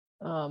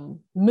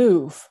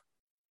move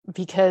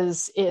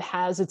because it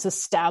has its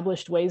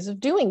established ways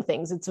of doing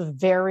things. It's a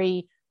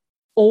very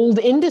old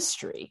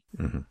industry.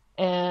 Mm-hmm.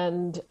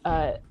 And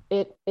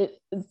it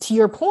to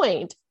your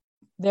point,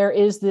 there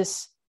is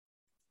this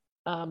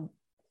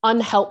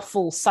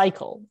unhelpful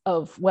cycle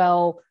of,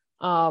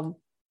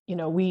 you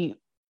know, we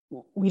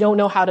don't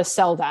know how to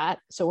sell that,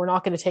 so we're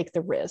not going to take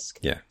the risk.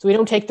 Yeah. So we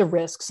don't take the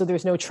risk, so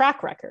there's no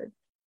track record.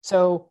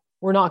 So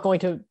we're not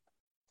going to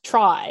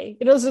try.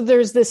 You know, so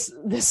there's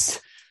this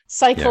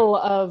cycle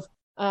of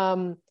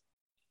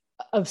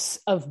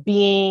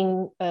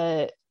being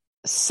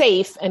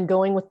safe and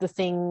going with the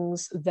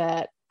things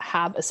that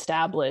have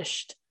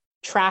established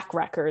track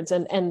records.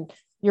 And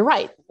you're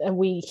right. And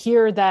we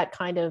hear that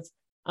kind of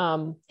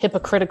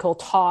hypocritical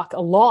talk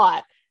a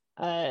lot.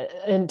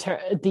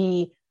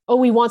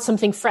 We want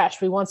something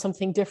fresh, we want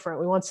something different,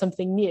 we want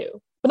something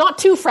new, but not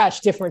too fresh,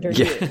 different, or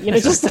new. You know,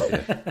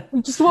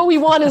 just what we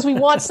want is we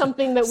want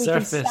something that we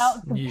can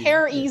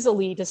compare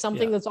easily to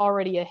something that's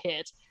already a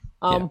hit,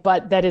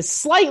 but that is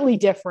slightly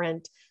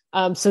different,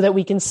 so that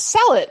we can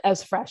sell it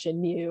as fresh and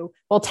new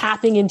while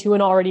tapping into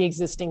an already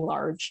existing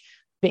large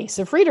base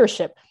of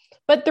readership.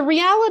 But the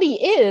reality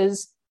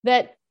is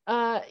that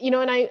you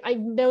know, and I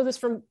know this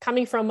from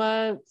coming from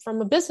a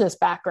business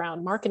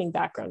background, marketing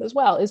background as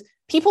well, is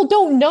people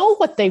don't know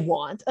what they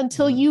want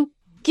until you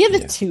give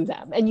it to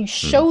them and you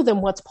show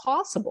them what's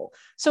possible.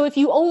 So if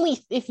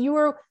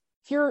you're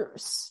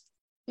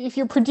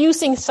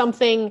producing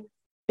something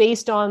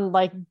based on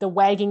like the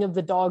wagging of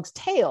the dog's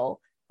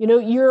tail, you know,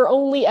 you're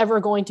only ever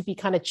going to be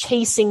kind of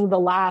chasing the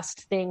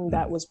last thing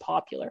that was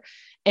popular.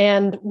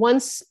 And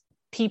once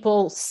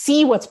people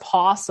see what's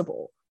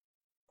possible,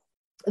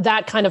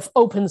 that kind of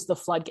opens the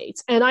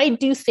floodgates. And I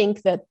do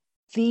think that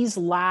these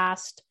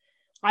last,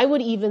 I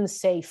would even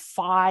say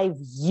 5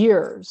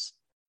 years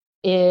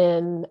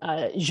in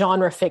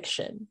genre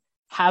fiction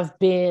have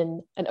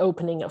been an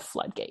opening of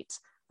floodgates.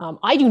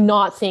 I do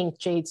not think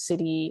Jade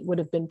City would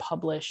have been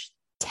published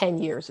 10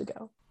 years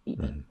ago,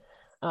 even.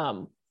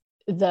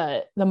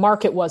 The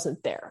market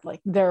wasn't there.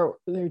 Like there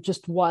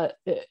just was,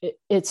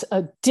 it's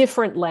a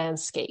different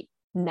landscape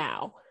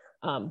now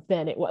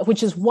than it was,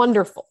 which is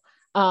wonderful.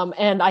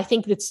 And I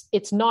think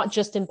it's not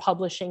just in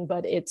publishing,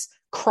 but it's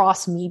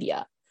cross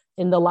media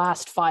in the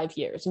last 5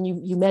 years. And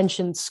you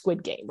mentioned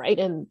Squid Game, right?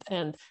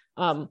 And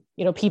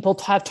you know, people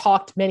have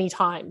talked many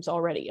times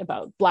already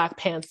about Black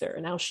Panther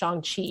and now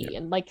Shang-Chi,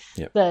 and like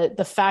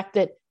the fact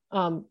that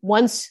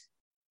once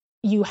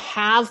you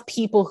have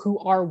people who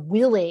are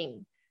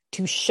willing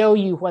to show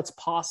you what's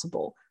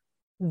possible,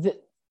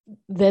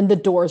 then the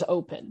doors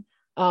open.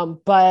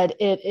 But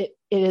it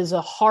is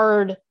a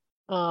hard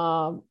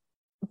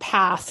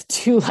path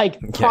to like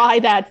pry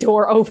that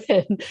door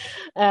open.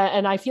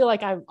 And I feel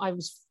like I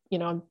was, you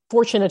know, I'm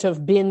fortunate to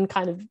have been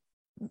kind of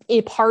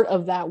a part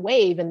of that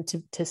wave and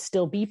to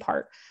still be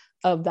part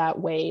of that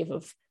wave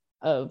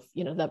of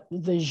you know,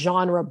 the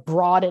genre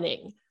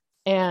broadening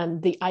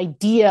and the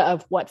idea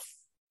of what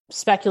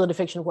speculative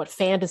fiction, what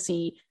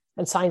fantasy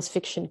and science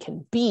fiction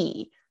can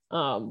be,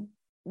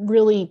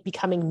 really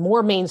becoming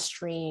more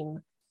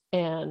mainstream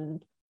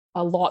and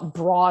a lot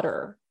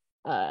broader,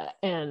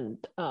 and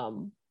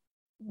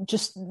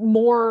just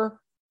more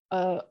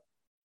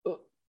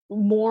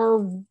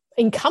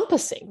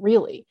encompassing,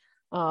 really.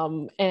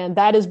 And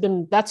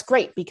that's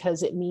great,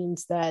 because it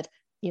means that,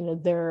 you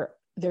know,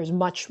 there's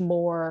much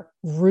more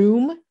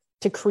room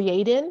to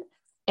create in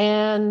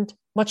and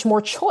much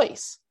more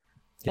choice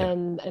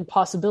and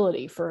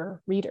possibility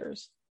for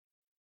readers.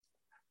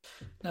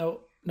 Now,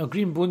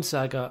 Green Bone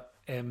Saga,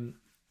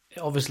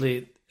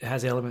 obviously it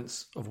has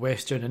elements of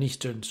Western and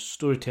Eastern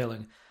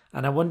storytelling.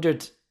 And I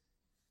wondered,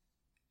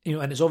 you know,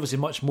 and it's obviously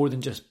much more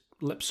than just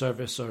lip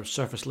service or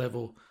surface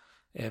level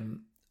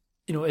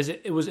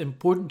it was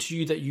important to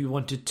you that you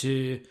wanted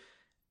to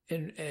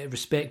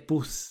respect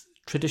both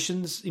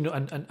traditions,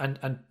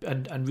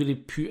 and really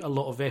put a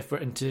lot of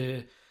effort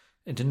into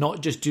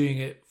not just doing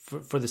it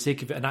for the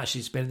sake of it, and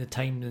actually spending the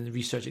time and the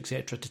research,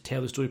 etc., to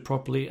tell the story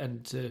properly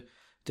and to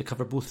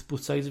cover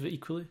both sides of it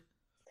equally?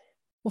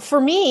 Well,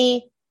 for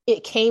me,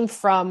 it came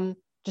from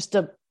just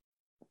a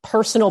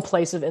personal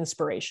place of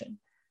inspiration.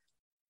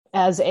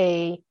 I'm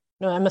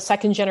a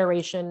second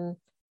generation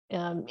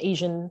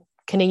Asian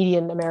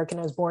Canadian American.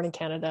 I was born in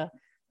Canada.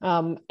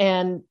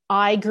 And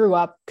I grew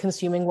up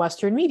consuming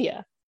Western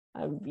media,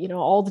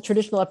 all the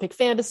traditional epic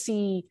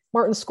fantasy,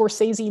 Martin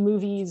Scorsese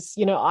movies,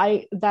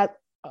 that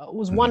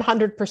was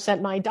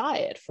 100% my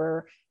diet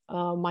for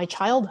my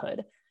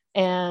childhood.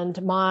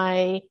 And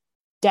my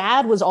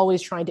dad was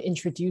always trying to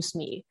introduce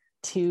me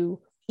to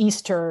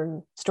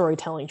Eastern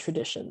storytelling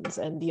traditions.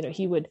 And,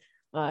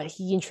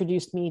 he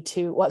introduced me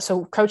to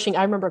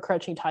I remember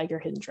Crouching Tiger,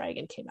 Hidden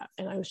Dragon came out,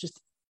 and I was just,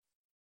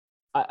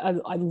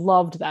 I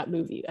loved that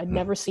movie. I'd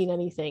never seen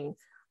anything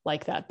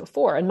like that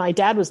before. And my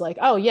dad was like,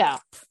 oh yeah,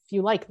 if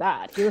you like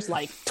that, here's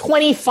like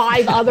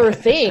 25 other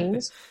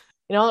things,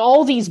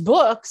 all these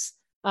books,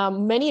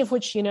 many of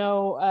which, he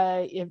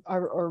had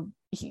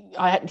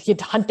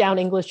to hunt down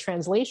English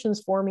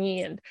translations for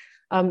me.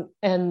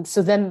 And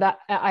so then that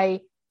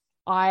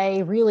I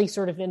really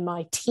sort of in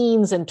my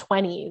teens and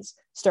 20s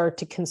started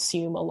to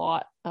consume a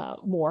lot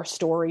more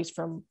stories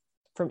from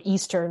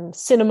Eastern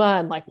cinema,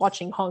 and like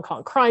watching Hong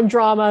Kong crime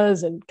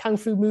dramas and kung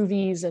fu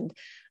movies,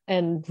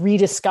 and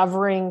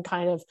rediscovering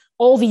kind of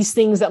all these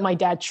things that my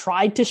dad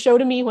tried to show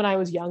to me when I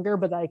was younger,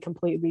 but I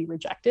completely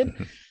rejected.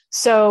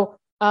 So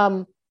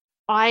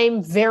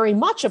I'm very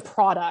much a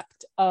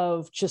product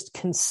of just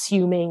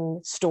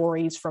consuming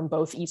stories from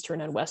both Eastern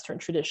and Western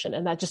tradition.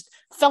 And that just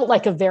felt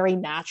like a very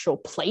natural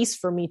place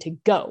for me to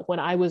go when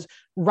I was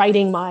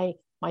writing my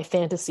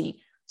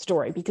fantasy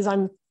story, because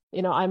I've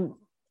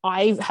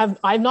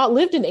not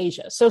lived in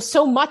Asia.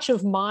 So much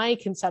of my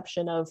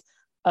conception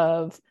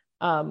of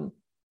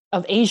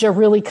Asia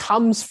really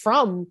comes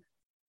from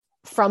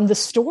the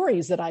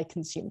stories that I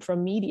consume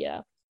from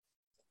media.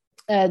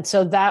 And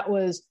so that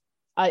was,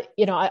 I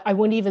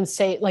wouldn't even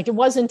say, like, it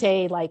wasn't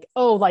a like,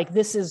 oh, like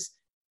this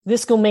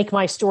will make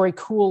my story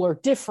cool or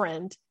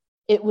different.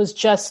 It was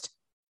just,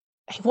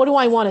 hey, what do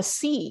I want to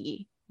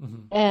see?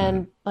 Mm-hmm.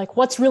 And like,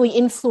 what's really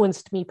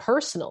influenced me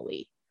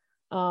personally?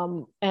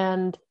 And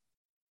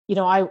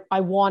I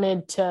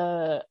wanted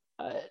to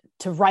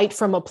write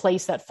from a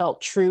place that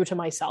felt true to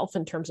myself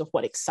in terms of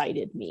what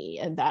excited me.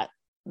 And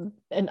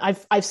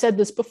I've said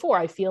this before,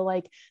 I feel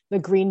like the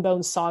Green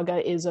Bone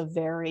Saga is a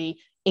very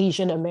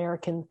Asian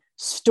American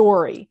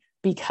story,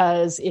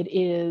 because it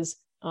is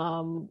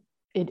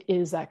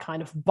that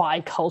kind of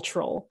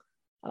bicultural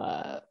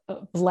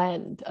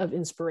blend of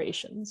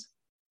inspirations.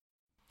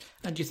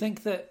 And do you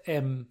think that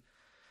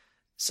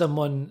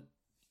someone,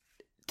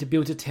 to be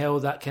able to tell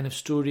that kind of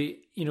story,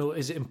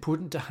 is it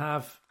important to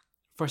have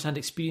first-hand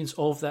experience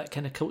of that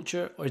kind of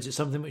culture, or is it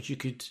something which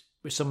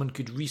someone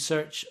could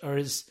research, or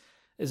is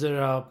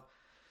there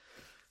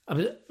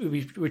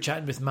we were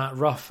chatting with Matt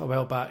Ruff a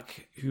while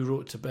back, who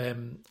wrote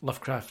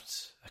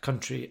Lovecraft's A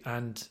Country,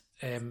 and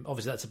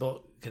obviously that's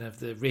about kind of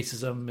the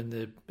racism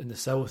in the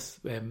South,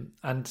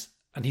 and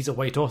he's a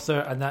white author,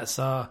 and that's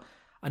an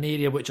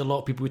area which a lot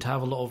of people would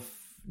have a lot of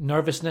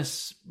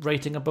nervousness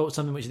writing about,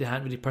 something which they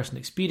hadn't really personally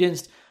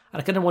experienced.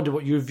 And I kind of wonder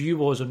what your view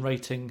was on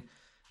writing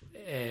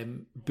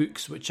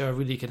books which are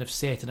really kind of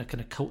set in a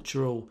kind of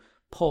cultural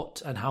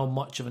pot, and how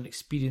much of an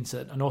experience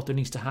that an author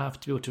needs to have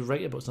to be able to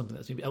write about something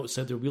that's maybe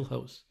outside their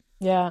wheelhouse.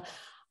 Yeah,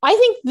 I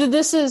think that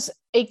this is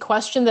a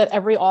question that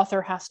every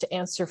author has to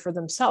answer for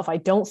themselves. I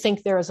don't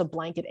think there is a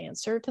blanket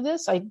answer to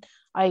this.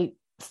 I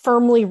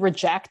firmly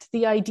reject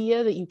the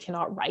idea that you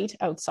cannot write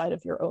outside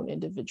of your own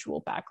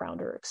individual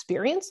background or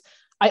experience.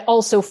 I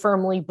also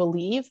firmly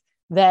believe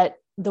that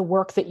the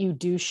work that you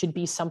do should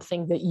be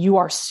something that you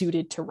are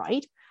suited to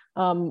write,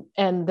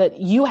 and that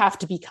you have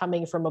to be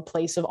coming from a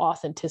place of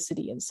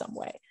authenticity in some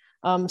way.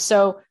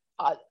 So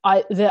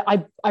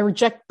I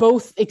reject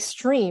both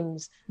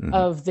extremes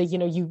of the,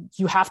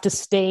 you have to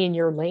stay in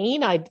your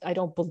lane. I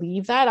don't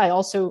believe that. I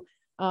also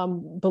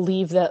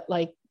believe that,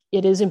 like,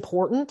 it is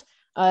important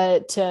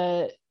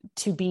to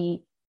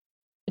be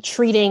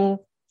treating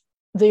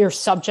your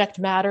subject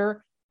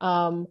matter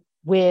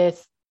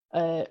with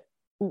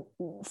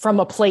from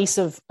a place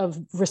of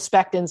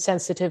respect and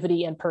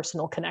sensitivity and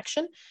personal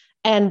connection.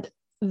 And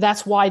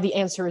that's why the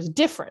answer is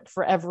different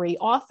for every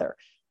author.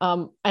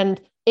 And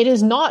it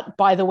is not,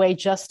 by the way,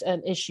 just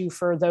an issue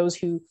for those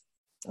who,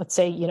 let's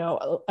say,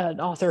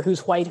 an author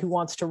who's white who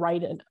wants to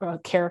write a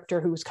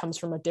character who comes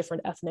from a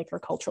different ethnic or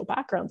cultural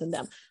background than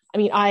them. I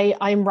mean,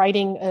 I'm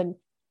writing an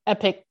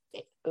epic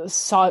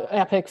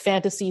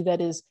fantasy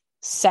that is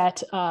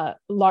set,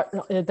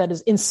 that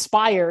is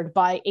inspired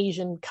by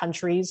Asian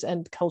countries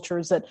and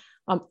cultures that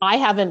I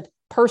haven't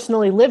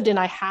personally lived in.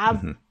 I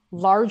have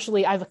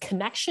largely, I have a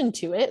connection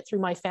to it through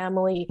my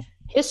family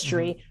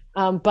history.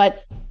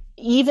 But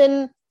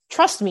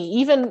trust me,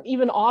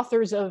 even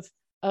authors of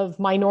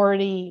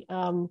minority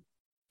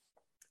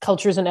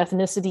cultures and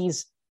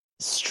ethnicities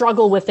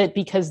struggle with it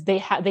because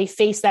they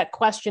face that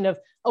question of,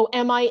 oh,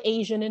 am I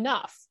Asian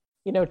enough,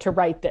 to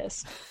write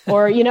this?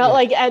 Or, yeah.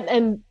 Like,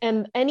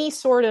 and any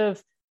sort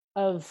of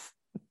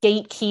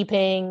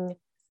gatekeeping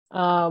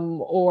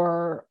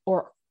or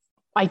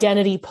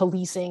identity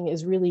policing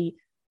is really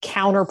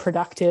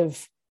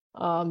counterproductive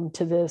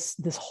to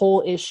this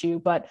whole issue.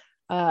 But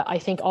I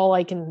think all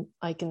I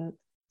can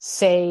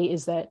say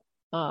is that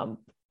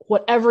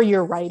whatever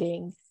you're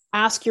writing,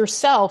 ask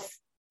yourself,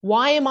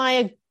 why am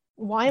I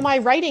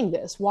writing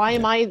this? Why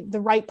am I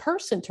the right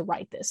person to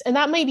write this? And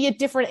that may be a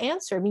different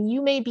answer. I mean,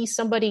 you may be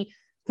somebody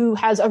who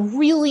has a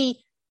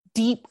really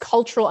deep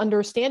cultural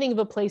understanding of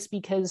a place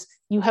because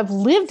you have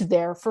lived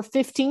there for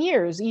 15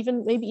 years.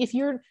 Even maybe if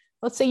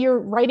let's say you're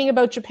writing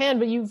about Japan,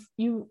 but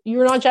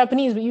you're not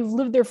Japanese, but you've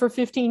lived there for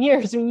 15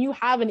 years. I mean, you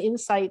have an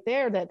insight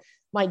there that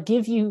might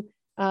give you,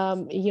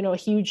 a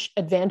huge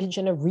advantage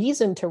and a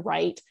reason to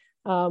write.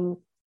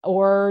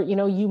 Or,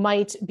 you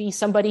might be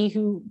somebody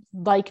who,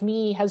 like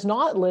me, has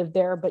not lived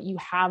there, but you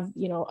have,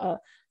 the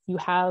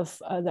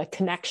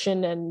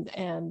connection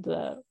and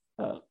the,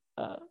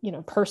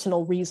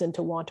 personal reason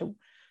to want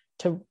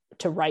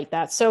to write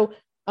that. So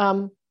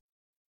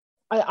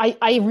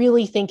I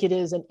really think it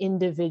is an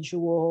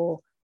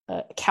individual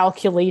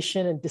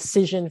calculation and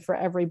decision for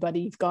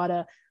everybody. You've got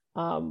to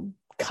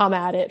come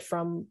at it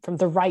from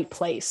the right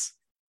place.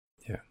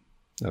 Yeah,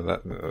 no,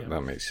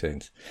 that makes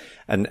sense.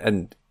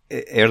 And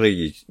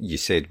earlier you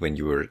said when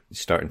you were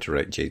starting to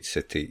write Jade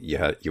City, you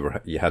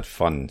had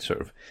fun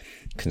sort of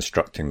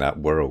constructing that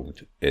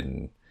world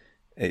in,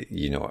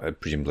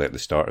 presumably at the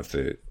start of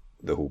the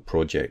whole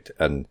project.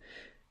 And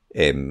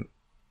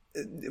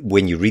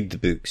when you read the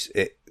books,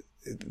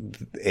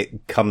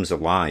 it comes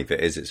alive.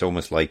 It's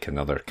almost like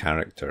another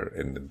character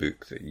in the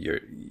book that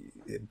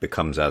it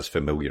becomes as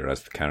familiar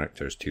as the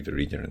characters to the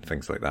reader and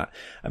things like that.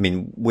 I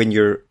mean, when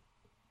you're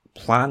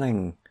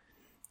planning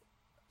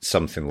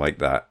something like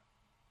that,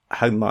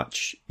 how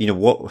much,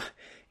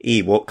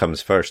 what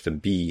comes first,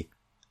 and B,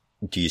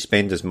 do you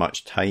spend as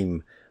much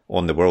time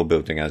on the world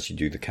building as you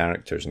do the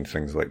characters and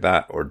things like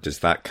that? Or does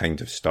that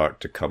kind of start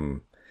to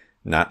come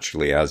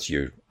naturally as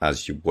you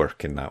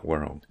work in that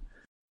world?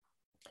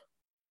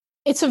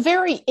 It's a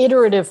very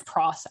iterative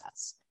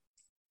process,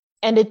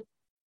 and it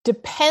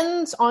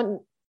depends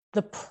on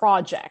the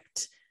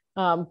project,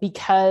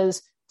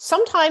 because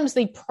sometimes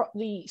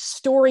the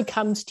story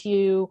comes to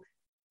you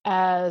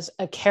as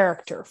a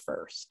character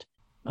first.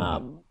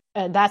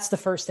 And that's the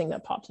first thing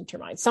that pops into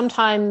your mind.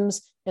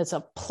 Sometimes it's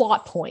a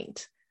plot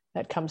point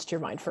that comes to your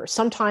mind first.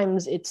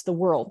 Sometimes it's the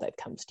world that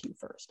comes to you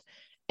first.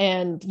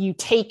 And you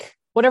take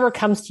whatever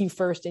comes to you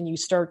first and you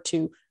start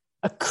to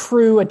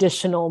accrue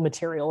additional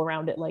material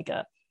around it, like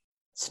a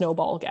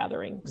snowball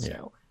gathering.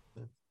 Yeah.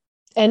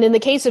 And in the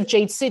case of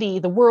Jade City,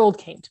 the world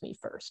came to me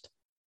first.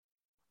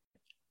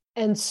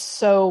 And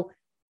so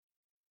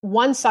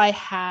once I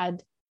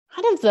had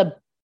kind of the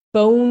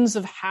bones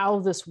of how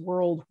this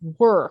world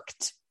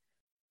worked,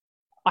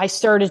 I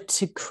started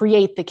to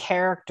create the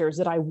characters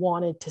that I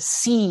wanted to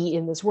see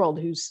in this world,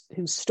 whose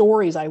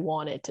stories I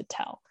wanted to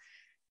tell.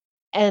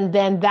 And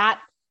then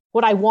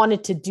what I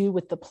wanted to do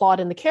with the plot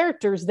and the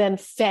characters then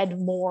fed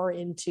more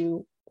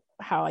into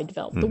how I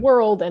developed the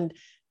world. And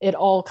it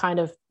all kind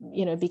of,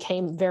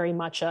 became very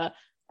much a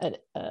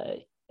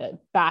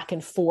back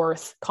and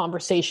forth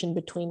conversation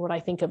between what I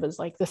think of as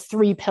like the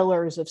three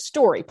pillars of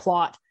story: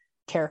 plot,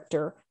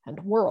 character, and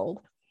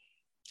world.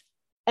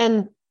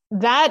 And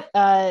that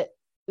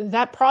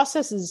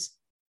process is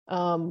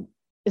a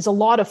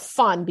lot of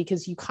fun,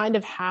 because you kind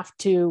of have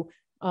to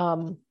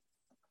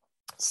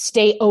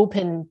stay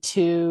open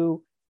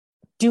to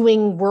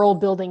doing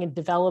world building and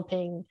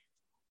developing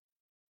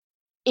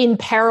in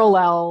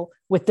parallel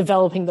with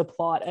developing the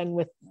plot and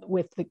with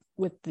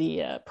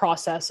the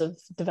process of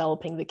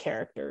developing the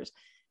characters.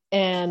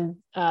 And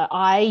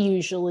I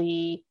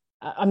usually,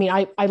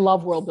 I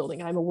love world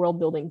building. I'm a world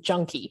building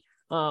junkie.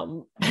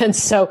 And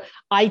so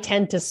I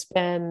tend to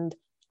spend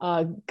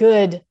a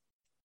good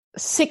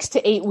 6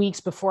 to 8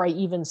 weeks before I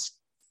even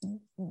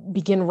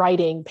begin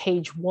writing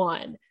page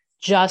one,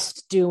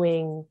 just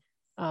doing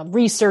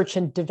research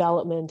and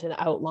development and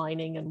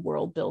outlining and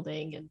world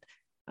building.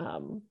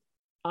 And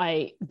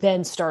I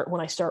then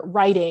when I start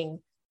writing,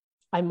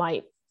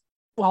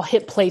 I'll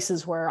hit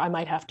places where I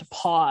might have to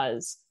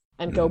pause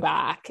and go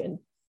back and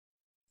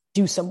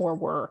do some more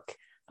work.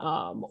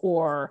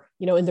 Or,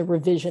 in the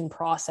revision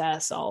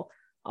process,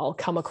 I'll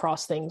come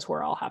across things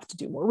where I'll have to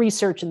do more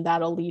research, and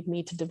that'll lead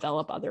me to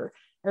develop other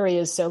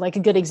areas. So like a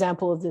good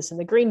example of this in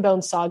the Green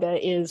Bone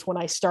Saga is when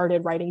I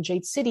started writing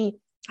Jade City,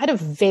 I had a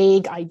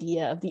vague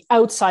idea of the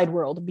outside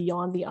world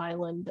beyond the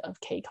island of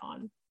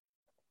Keikon,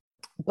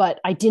 but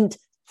I didn't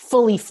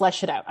fully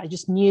flesh it out. I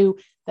just knew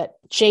that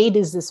Jade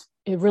is this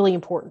really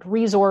important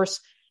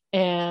resource,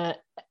 and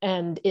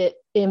it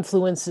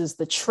influences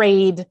the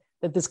trade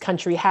that this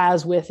country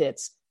has with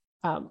its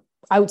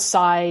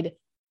outside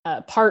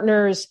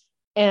partners,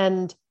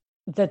 and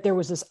that there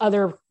was this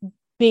other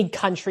big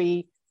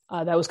country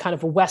that was kind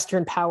of a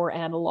Western power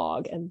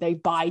analog, and they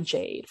buy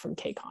Jade from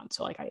KCON.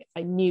 So like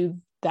I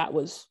knew that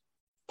was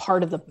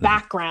part of the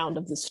background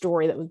of the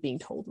story that was being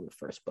told in the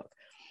first book.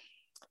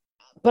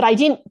 But I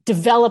didn't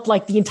develop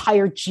like the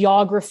entire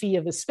geography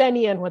of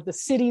Hispania and what the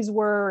cities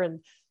were and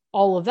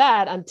all of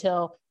that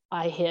until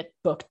I hit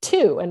book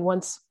 2. And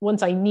once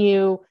I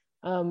knew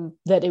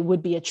that it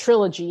would be a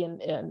trilogy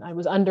and I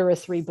was under a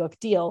 3-book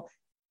deal,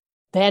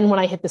 then when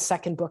I hit the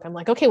second book, I'm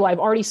like, okay, well, I've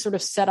already sort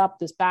of set up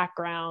this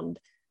background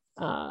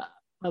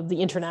of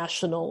the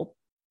international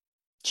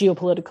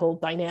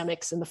geopolitical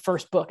dynamics in the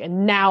first book.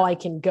 And now I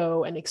can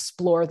go and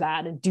explore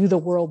that and do the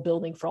world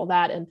building for all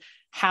that. And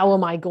how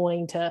am I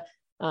going to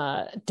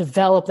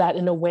develop that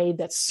in a way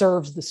that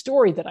serves the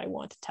story that I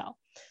want to tell?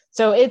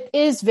 So it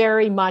is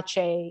very much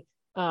there's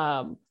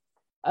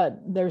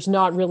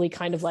not really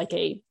kind of like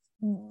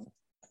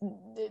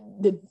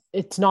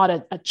it's not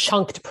a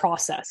chunked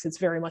process. It's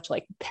very much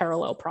like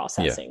parallel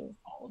processing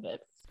all of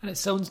it. And it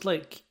sounds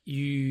like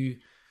you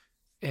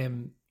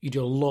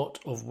do a lot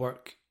of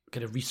work,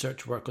 kind of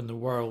research work on the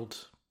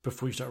world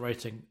before you start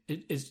writing.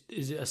 Is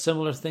it a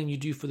similar thing you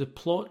do for the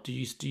plot? Do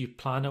you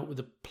plan out where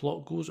the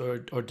plot goes, or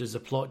does the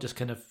plot just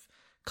kind of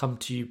come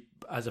to you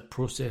as a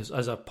process,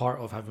 as a part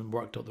of having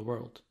worked out the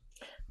world?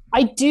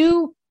 I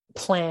do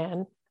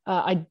plan.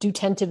 I do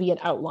tend to be an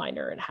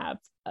outliner and have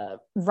a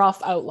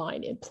rough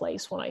outline in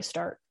place when I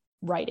start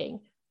writing.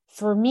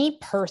 For me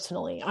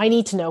personally, I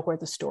need to know where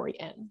the story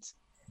ends.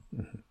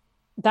 Mm-hmm.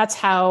 That's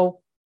how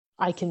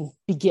I can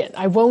begin.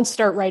 I won't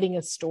start writing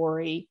a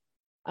story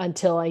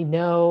until I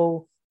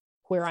know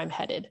where I'm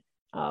headed.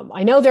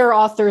 I know there are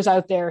authors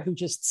out there who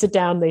just sit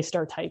down, they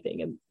start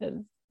typing,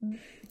 and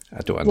I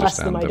don't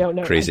understand. I don't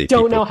know. Crazy I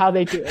don't people. know how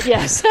they do it.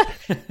 Yes,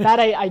 that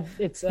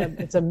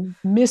it's a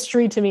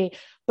mystery to me.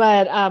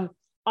 But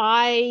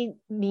I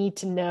need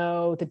to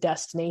know the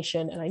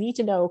destination, and I need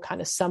to know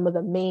kind of some of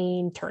the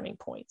main turning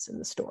points in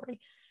the story.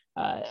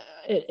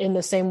 In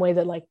the same way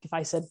that, like, if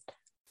I said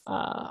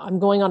I'm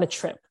going on a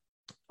trip,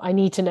 I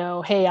need to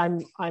know, hey,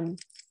 I'm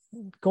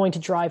going to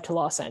drive to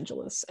Los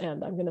Angeles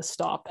and I'm going to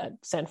stop at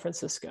San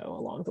Francisco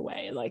along the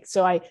way. Like,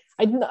 so I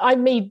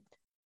made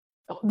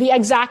the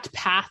exact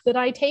path that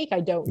I take.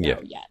 I don't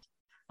know yet.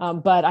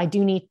 But I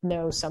do need to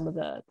know some of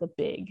the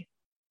big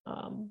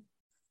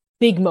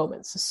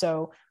moments.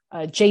 So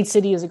Jade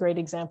City is a great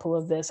example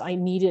of this. I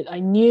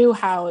knew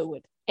how it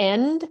would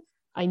end.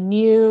 I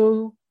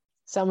knew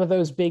some of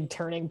those big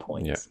turning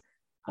points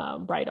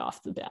right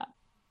off the bat.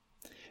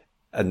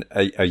 And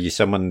are you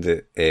someone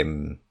that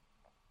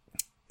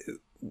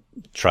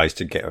tries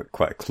to get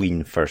quite a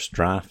clean first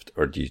draft,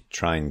 or do you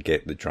try and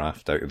get the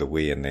draft out of the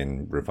way and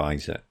then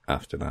revise it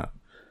after that?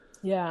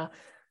 Yeah.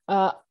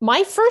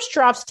 My first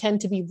drafts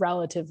tend to be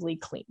relatively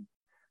clean.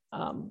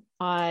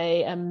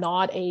 I am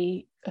not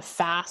a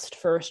fast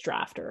first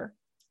drafter.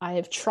 I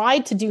have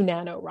tried to do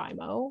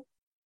NaNoWriMo.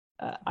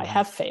 I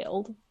have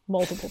failed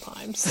multiple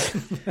times.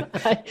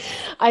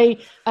 I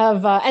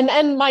have,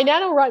 and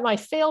my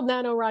failed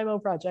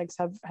NaNoWriMo projects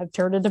have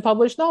turned into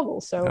published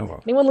novels. So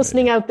anyone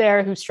listening out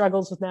there who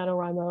struggles with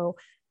NaNoWriMo,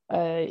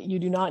 you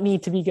do not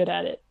need to be good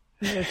at it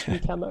to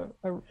become a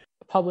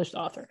published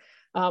author.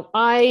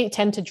 I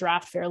tend to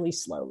draft fairly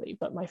slowly,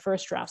 but my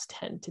first drafts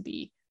tend to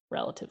be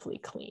relatively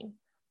clean.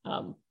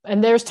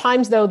 And there's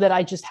times though that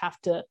I just have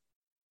to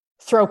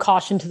throw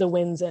caution to the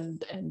winds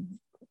and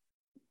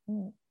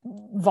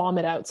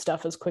vomit out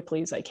stuff as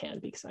quickly as I can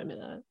because I'm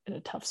in a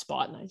tough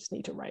spot and I just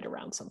need to write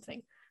around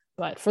something.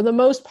 But for the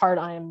most part,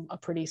 I am a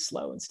pretty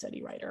slow and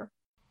steady writer.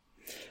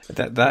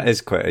 That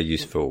is quite a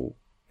useful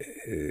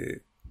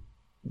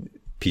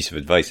piece of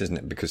advice, isn't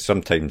it? Because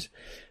sometimes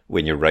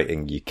when you're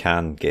writing, you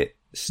can get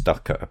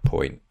stuck at a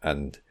point,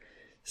 and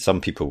some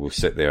people will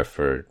sit there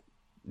for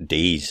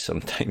days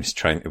sometimes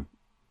trying to,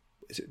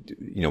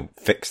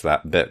 fix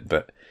that bit,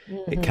 but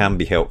it can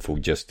be helpful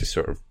just to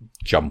sort of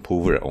jump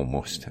over it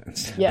almost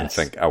and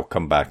think, I'll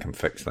come back and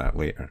fix that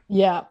later.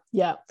 Yeah,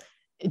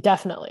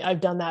 definitely.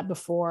 I've done that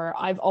before.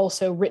 I've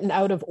also written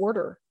out of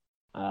order.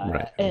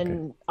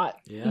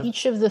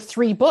 Each of the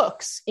 3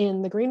 books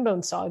in the Green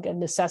Bone Saga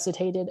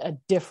necessitated a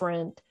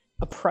different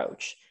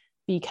approach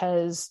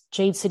because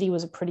Jade City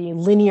was a pretty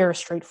linear,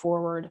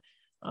 straightforward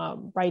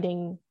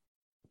writing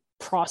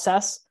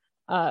process.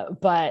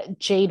 But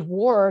Jade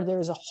War,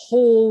 there's a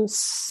whole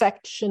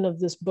section of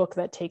this book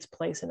that takes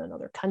place in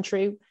another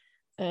country.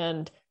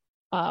 And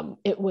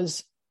it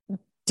was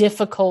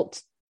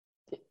difficult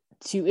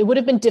it would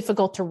have been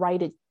difficult to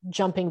write it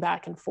jumping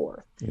back and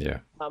forth. Yeah.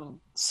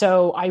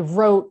 So I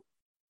wrote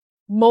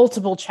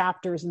multiple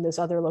chapters in this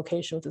other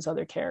location with this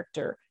other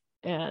character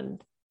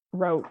and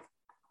wrote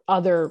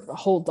the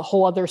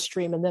whole other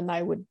stream. And then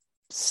I would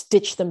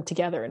stitch them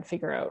together and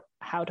figure out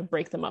how to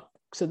break them up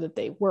so that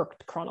they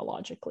worked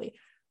chronologically.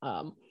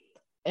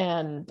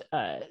 And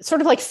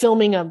sort of like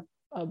filming a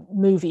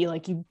movie,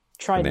 like you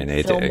try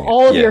to film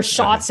all of your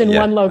shots in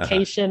one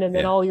location and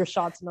then all your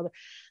shots in another.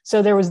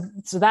 So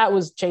that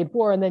was Jade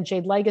War, and then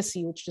Jade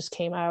Legacy, which just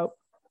came out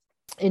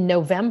in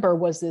November,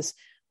 was this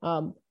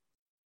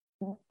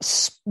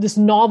this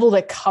novel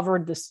that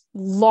covered this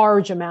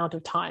large amount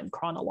of time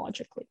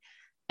chronologically,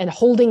 and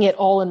holding it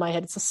all in my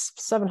head. It's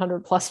a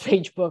 700 plus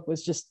page book,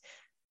 was just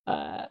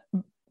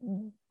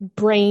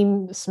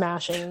brain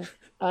smashing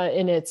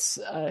in its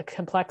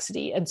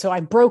complexity. And so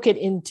I broke it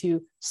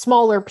into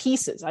smaller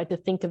pieces. I had to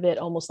think of it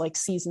almost like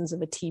seasons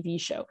of a TV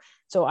show.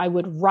 So I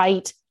would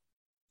write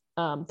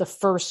the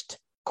first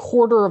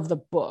quarter of the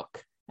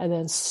book and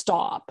then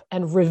stop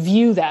and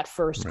review that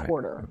first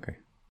quarter. Okay.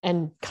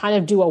 And kind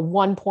of do a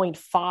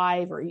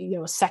 1.5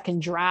 or, a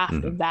second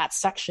draft of that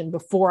section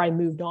before I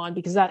moved on,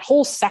 because that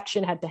whole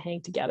section had to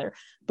hang together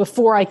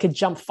before I could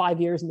jump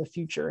 5 years in the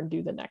future and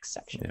do the next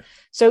section. Yeah.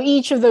 So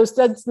each of those,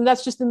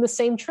 that's just in the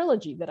same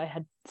trilogy that I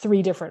had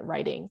 3 different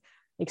writing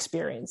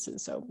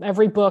experiences. So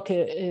every book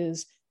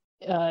is,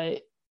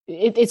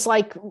 it's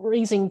like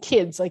raising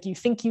kids. Like you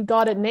think you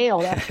got it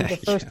nailed after the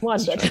first one,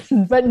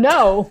 but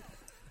no.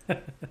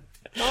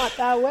 Not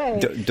that way.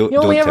 Don't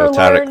tell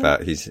Tarek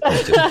that he's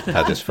just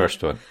had his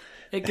first one.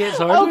 It gets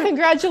harder. Oh,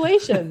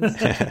 congratulations!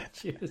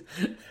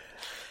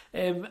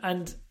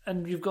 And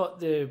you've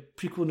got the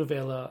prequel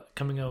novella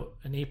coming out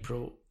in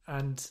April,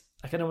 and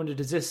I kind of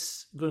wondered: is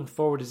this going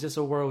forward? Is this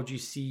a world you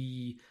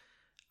see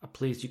a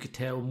place you could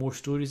tell more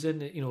stories in?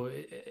 Do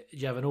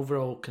you have an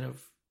overall kind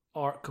of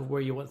arc of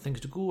where you want things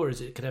to go, or is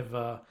it kind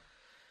of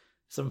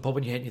something pop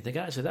in your head and you think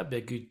actually that'd be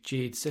a good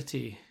Jade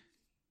City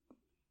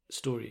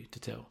story to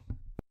tell?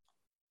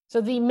 So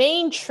the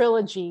main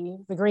trilogy,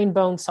 the Green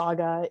Bone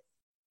Saga,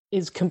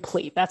 is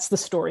complete. That's the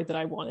story that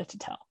I wanted to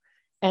tell.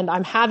 And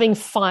I'm having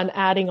fun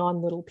adding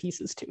on little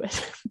pieces to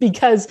it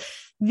because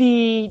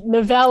the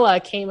novella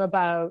came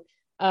about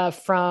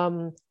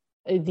from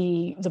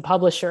the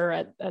publisher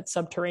at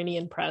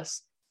Subterranean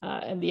Press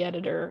and the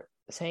editor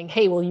saying,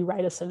 hey, will you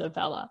write us a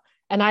novella?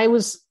 And I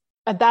was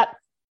at that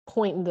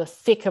point in the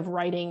thick of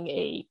writing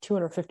a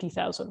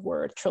 250,000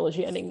 word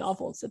trilogy ending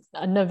novel. So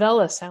a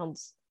novella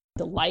sounds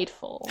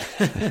delightful.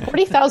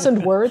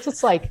 40,000 words.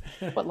 It's like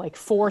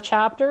 4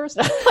 chapters.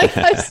 So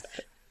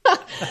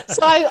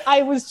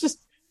I was just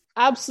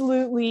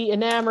absolutely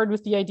enamored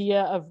with the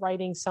idea of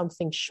writing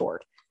something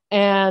short,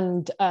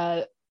 and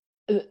the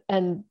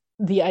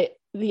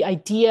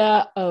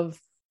idea of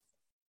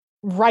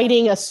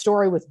writing a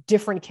story with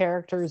different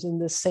characters in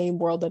the same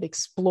world that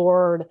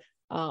explored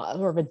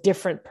sort of a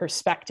different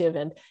perspective,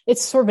 and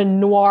it's sort of a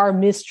noir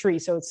mystery.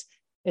 So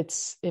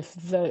it's if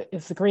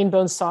the Green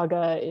Bone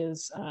Saga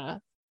is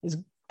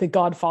The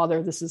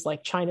Godfather, this is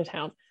like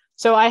Chinatown.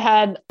 So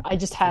I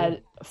just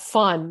had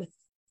fun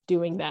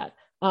doing that.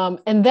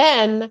 And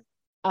then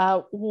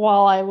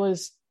while I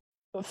was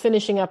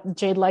finishing up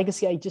Jade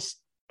Legacy, I just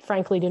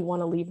frankly didn't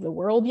want to leave the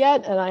world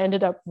yet, and I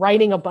ended up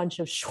writing a bunch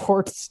of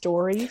short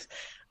stories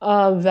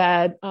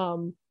that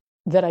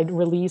I'd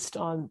released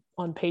on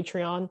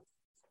Patreon.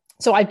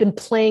 So I've been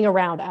playing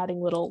around,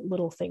 adding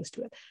little things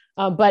to it.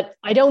 But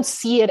I don't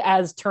see it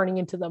as turning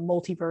into the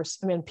multiverse.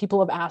 I mean, people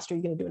have asked, are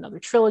you going to do another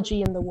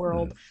trilogy in the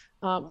world?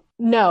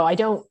 No, I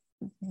don't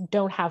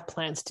have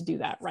plans to do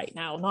that right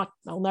now.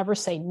 I'll never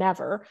say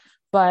never,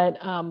 but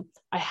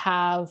I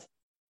have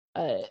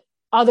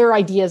other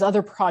ideas,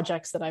 other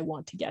projects that I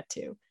want to get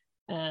to.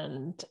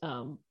 And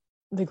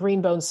the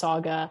Green Bone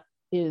Saga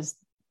is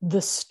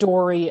the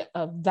story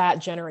of that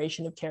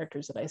generation of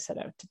characters that I set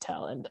out to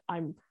tell. And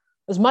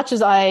as much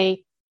as I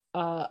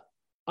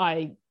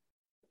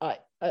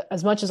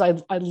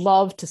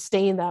love to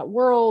stay in that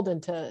world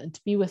and to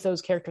be with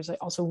those characters, I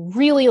also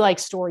really like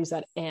stories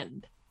that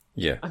end.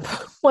 Yeah, I'm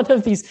one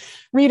of these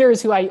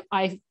readers who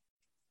I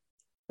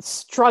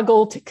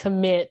struggle to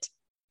commit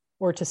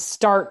or to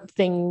start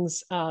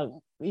things.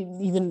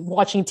 Even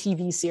watching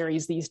TV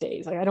series these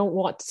days, like I don't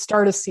want to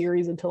start a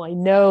series until I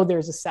know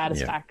there's a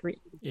satisfactory.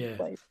 Yeah,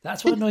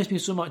 that's what annoys me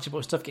so much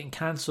about stuff getting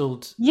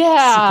cancelled.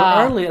 Super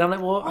early, and I'm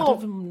like, well, I don't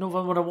even know if I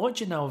want to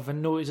watch it now if I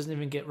know it doesn't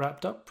even get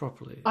wrapped up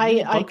properly.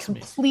 I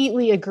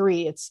completely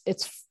agree. It's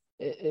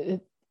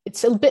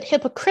a bit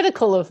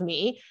hypocritical of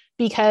me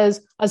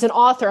because as an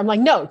author, I'm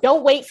like, no,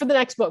 don't wait for the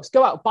next books.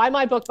 Go out, buy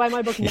my book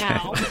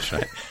now. That's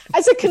right.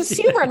 As a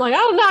consumer, I'm like,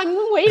 oh no,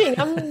 I'm waiting.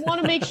 I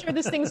want to make sure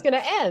this thing's going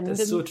to end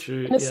so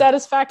true. in a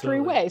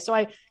satisfactory way. So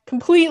I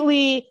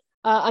completely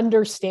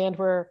understand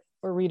where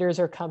readers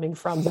are coming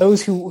from,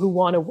 those who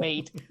want to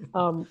wait.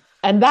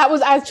 And that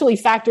was actually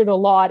factored a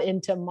lot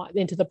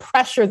into the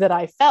pressure that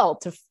I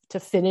felt to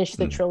finish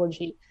the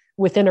trilogy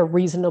within a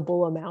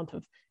reasonable amount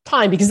of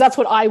time, because that's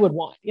what I would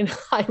want.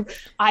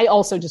 I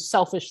also just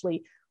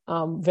selfishly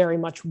very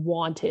much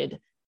wanted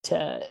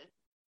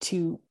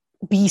to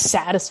be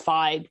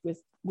satisfied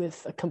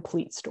with a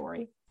complete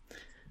story.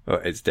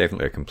 Well, it's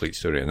definitely a complete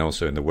story, and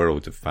also in the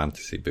world of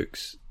fantasy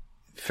books,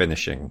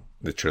 finishing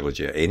the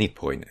trilogy at any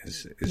point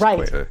is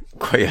right.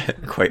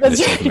 quite an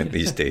achievement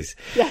these days.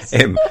 Yes.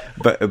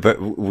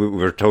 But we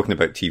were talking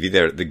about TV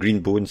there. The Green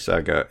Bone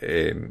Saga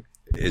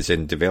is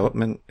in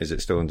development. Is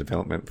it still in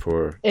development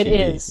for it TV?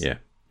 It is.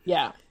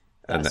 Yeah.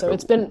 And so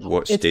it's been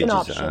what stage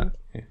optioned. is it at?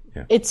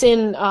 Yeah. It's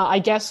in I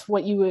guess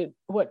what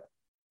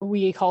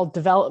we call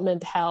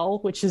development hell,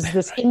 which is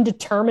this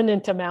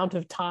indeterminate amount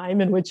of time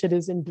in which it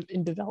is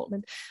in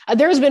development.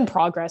 There has been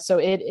progress. So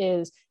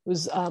it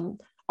was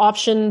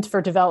optioned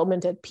for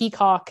development at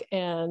Peacock,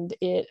 and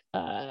it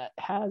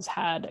has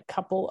had a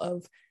couple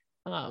of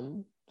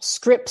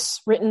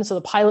scripts written. So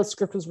the pilot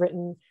script was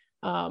written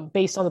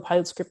based on the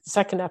pilot script. The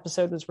second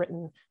episode was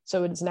written.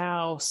 So it is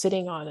now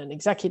sitting on an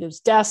executive's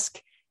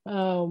desk,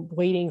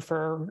 waiting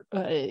for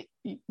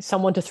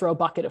someone to throw a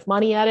bucket of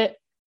money at it.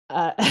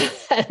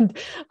 And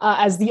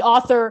as the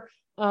author,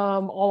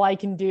 all I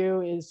can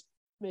do is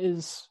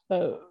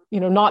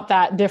not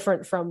that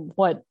different from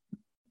what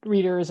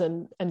readers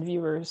and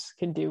viewers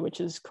can do, which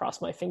is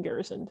cross my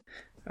fingers. And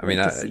I mean,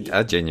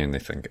 I genuinely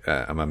think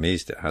I'm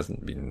amazed it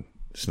hasn't been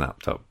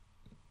snapped up.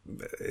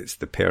 It's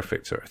the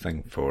perfect sort of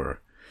thing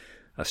for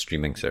a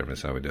streaming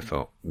service. I would have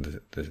thought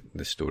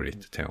the story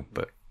to tell,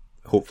 but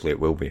hopefully it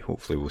will be.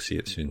 Hopefully we'll see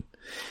it soon.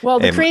 Well,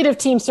 the creative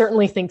team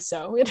certainly thinks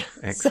so.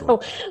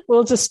 Excellent.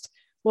 So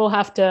we'll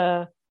have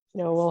to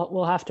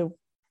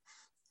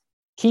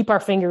keep our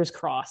fingers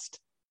crossed.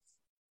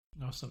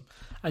 Awesome.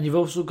 And you've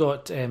also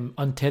got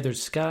Untethered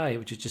Sky,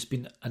 which has just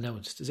been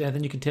announced. Is there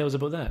anything you can tell us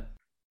about that?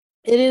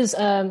 It is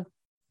a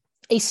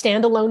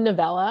standalone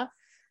novella.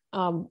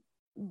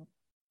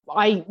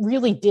 I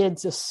really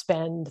did just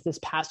spend this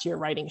past year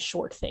writing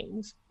short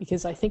things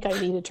because I think I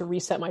needed to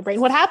reset my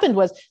brain. What happened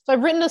was, so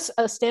I've written a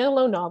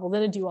standalone novel,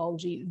 then a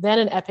duology, then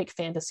an epic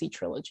fantasy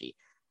trilogy.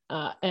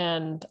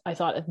 And I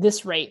thought, at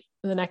this rate,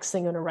 the next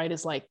thing I'm going to write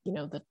is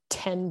the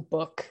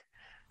 10-book.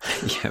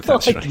 Yeah,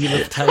 that's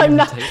right. I'm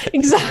not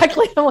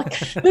exactly. I'm like,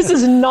 this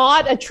is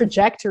not a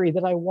trajectory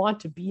that I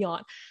want to be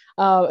on.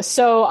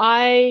 So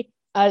I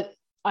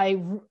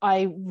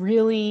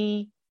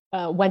really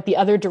went the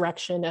other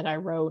direction, and I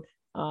wrote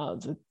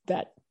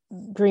that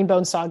Green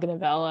Bone Saga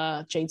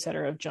novella, Jade City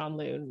of John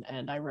Loon,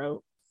 and I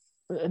wrote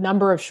a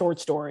number of short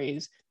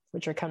stories,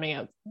 which are coming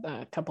out.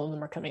 A couple of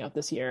them are coming out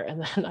this year,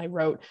 and then I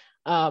wrote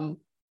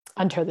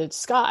Untethered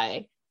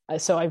Sky.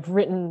 So I've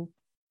written.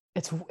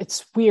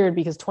 It's weird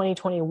because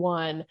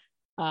 2021,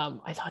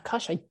 I thought,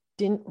 gosh, I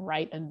didn't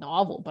write a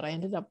novel, but I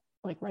ended up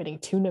writing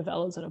 2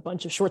 novellas and a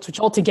bunch of shorts, which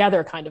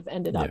altogether kind of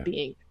ended up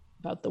being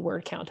about the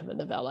word count of a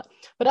novella.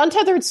 But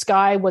Untethered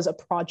Sky was a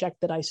project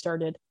that I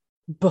started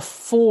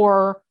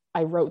before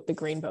I wrote the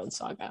Green Bone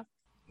Saga.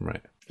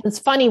 Right. It's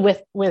funny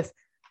with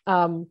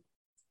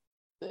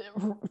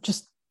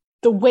just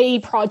the way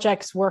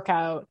projects work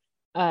out.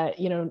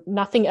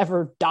 Nothing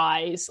ever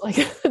dies.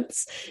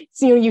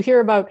 You hear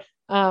about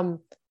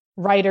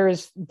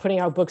writers putting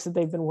out books that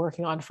they've been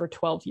working on for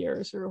 12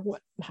 years or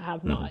what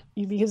have not,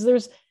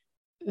 because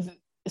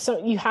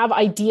so you have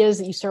ideas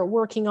that you start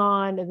working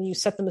on and then you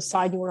set them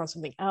aside and you work on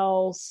something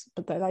else,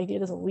 but that idea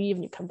doesn't leave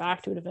and you come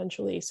back to it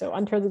eventually. So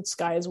Untethered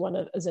Sky is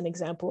an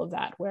example of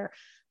that, where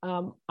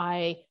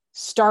I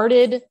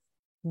started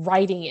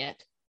writing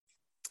it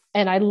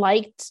and I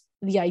liked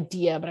the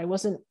idea, but I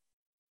wasn't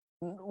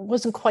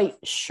quite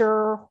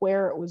sure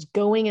where it was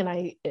going, and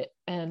I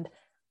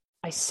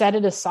set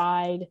it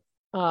aside.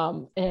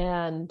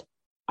 And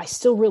I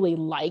still really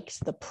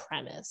liked the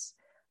premise,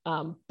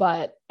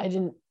 but I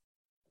didn't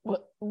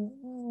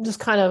just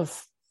kind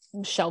of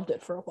shelved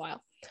it for a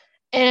while.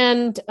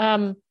 And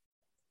I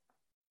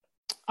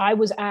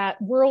was at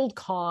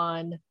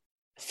Worldcon a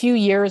few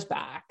years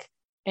back,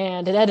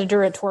 and an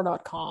editor at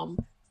Tor.com,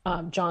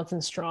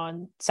 Jonathan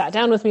Strawn, sat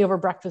down with me over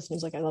breakfast and he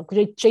was like, I love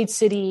Jade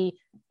City.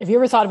 Have you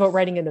ever thought about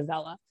writing a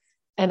novella?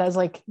 And I was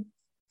like,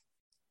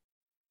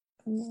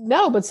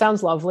 no, but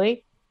sounds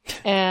lovely.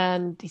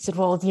 And he said,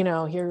 well,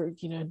 here,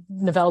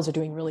 novellas are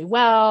doing really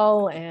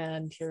well.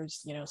 And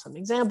here's, some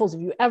examples.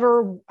 If you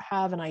ever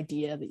have an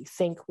idea that you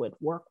think would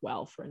work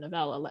well for a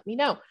novella, let me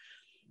know.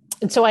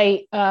 And so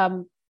I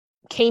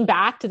came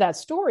back to that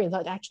story and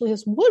thought, actually,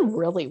 this would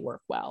really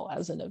work well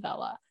as a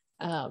novella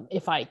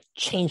if I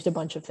changed a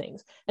bunch of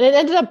things. And it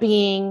ended up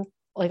being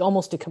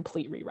almost a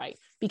complete rewrite,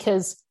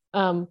 because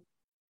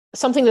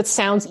something that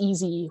sounds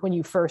easy when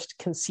you first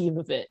conceive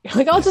of it,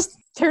 I'll just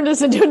turn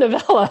this into a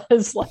novella,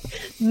 is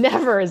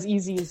never as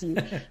easy as you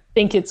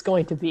think it's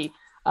going to be.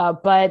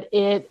 But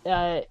it's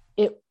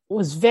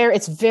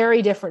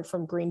very different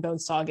from Green Bone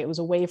Saga. It was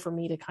a way for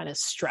me to kind of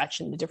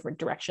stretch in a different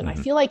direction. I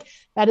feel like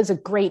that is a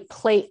great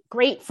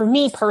for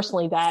me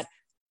personally, that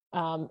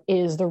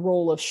is the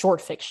role of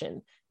short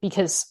fiction,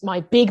 because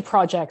my big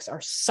projects are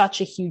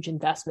such a huge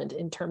investment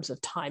in terms of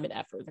time and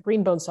effort. The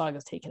Green Bone Saga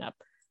has taken up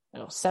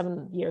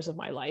 7 years of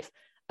my life,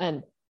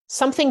 and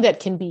something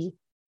that can be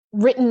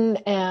written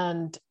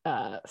and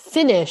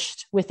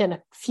finished within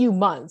a few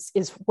months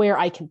is where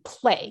I can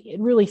play. It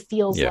really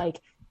feels like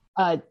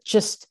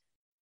just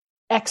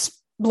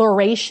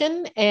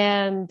exploration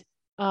and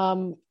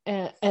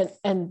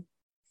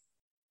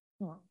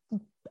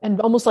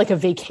almost like a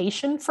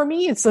vacation for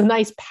me. It's a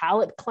nice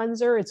palate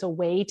cleanser. It's a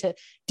way to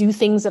do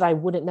things that I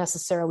wouldn't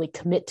necessarily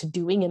commit to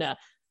doing in a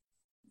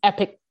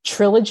epic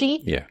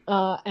trilogy.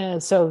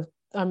 And so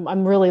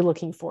I'm really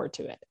looking forward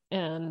to it,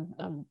 and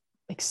I'm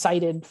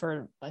excited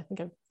for. I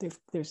think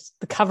there's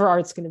the cover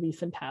art's going to be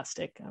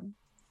fantastic. I'm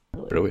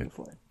really looking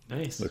forward.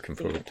 Nice. Looking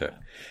forward to it.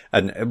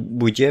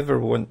 And would you ever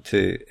want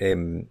to,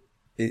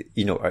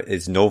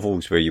 is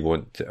novels where you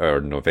want to, or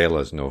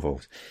novellas,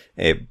 novels,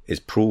 is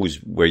prose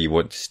where you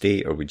want to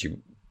stay, or would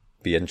you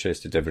be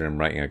interested ever in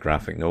writing a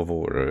graphic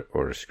novel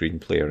or a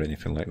screenplay or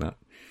anything like that?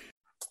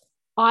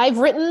 I've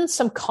written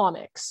some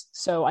comics.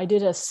 So I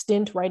did a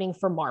stint writing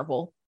for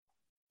Marvel,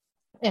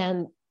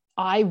 and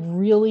I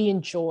really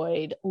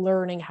enjoyed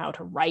learning how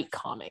to write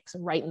comics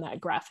and write in that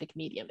graphic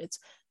medium.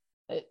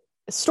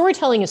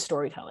 Storytelling is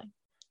storytelling.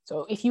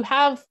 So if you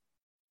have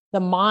the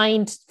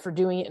mind for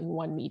doing it in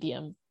one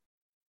medium,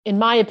 in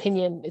my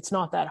opinion, it's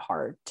not that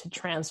hard to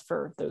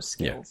transfer those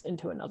skills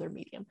into another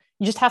medium.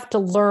 You just have to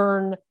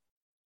learn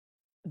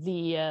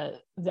the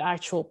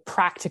actual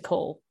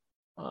practical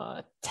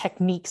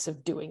techniques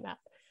of doing that.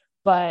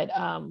 But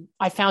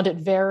I found it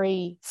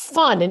very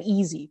fun and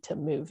easy to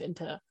move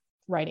into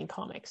writing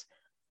comics.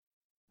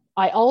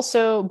 I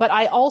also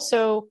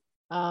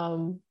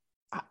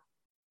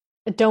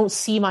don't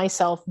see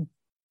myself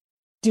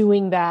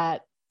doing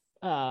that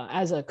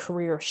as a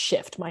career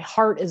shift. My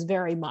heart is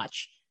very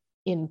much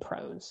in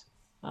prose.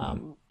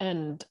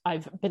 And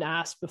I've been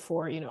asked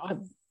before,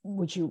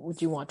 would you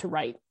want to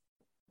write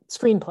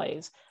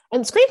screenplays?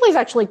 And screenplays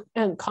actually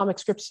and comic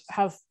scripts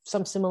have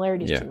some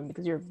similarities to them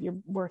because you're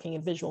working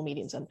in visual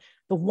mediums. And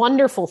the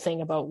wonderful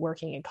thing about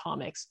working in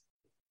comics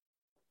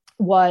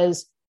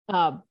was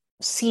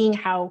seeing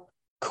how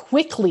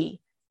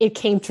quickly it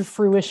came to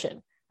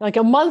fruition. Like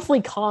a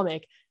monthly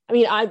comic. I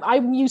mean,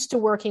 I'm used to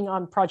working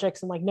on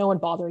projects and like no one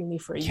bothering me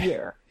for a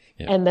year.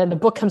 Yeah. And then the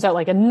book comes out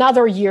like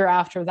another year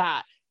after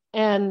that.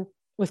 And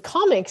with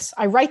comics,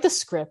 I write the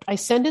script, I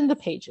send in the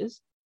pages.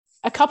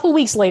 A couple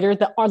weeks later,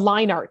 our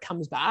line art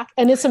comes back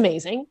and it's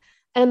amazing.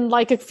 And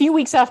like a few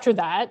weeks after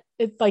that,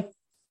 it like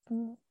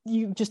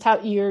you just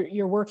have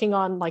you're working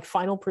on like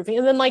final proofing,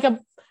 and then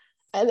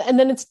and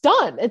then it's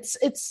done.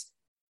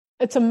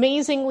 It's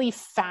amazingly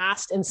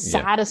fast and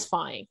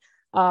satisfying.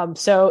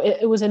 So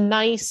it was a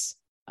nice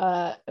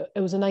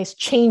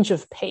change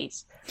of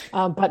pace.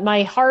 But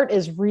my heart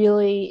is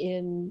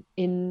really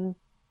in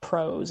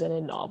prose and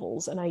in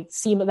novels, and I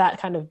see that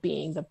kind of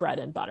being the bread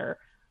and butter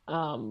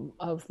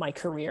of my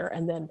career,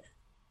 and then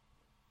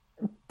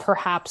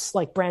perhaps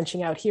like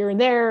branching out here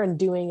and there and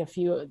doing a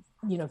few,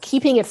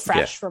 keeping it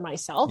fresh for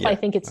myself. I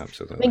think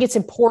it's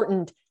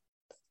important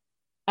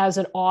as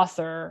an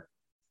author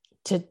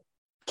to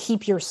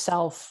keep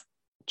yourself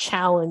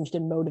challenged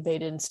and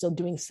motivated and still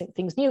doing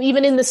things new,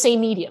 even in the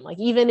same medium. Like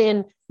even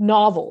in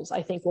novels,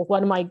 I think, well,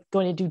 what am I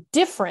going to do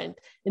different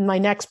in my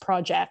next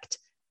project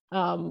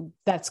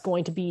that's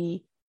going to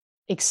be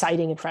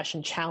exciting and fresh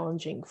and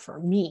challenging for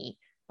me,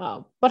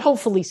 but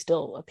hopefully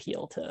still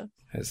appeal to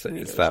it's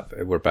that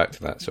we're back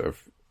to that sort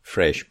of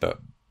fresh but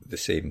the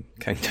same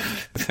kind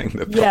of thing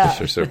that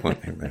publishers are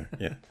wanting there.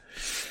 Yeah.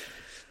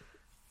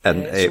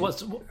 And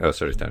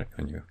sorry, Derek,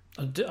 on you.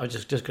 I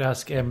just going to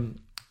ask,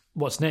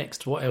 what's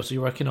next? What else are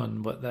you working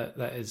on? What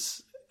that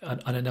is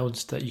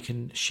unannounced that you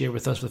can share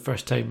with us for the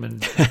first time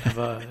and have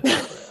a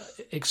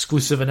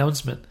exclusive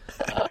announcement?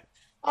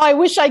 I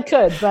wish I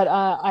could, but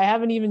I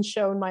haven't even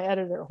shown my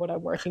editor what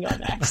I'm working on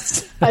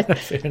next.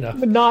 Fair enough.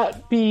 Would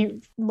not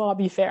be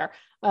fair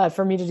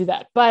for me to do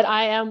that. But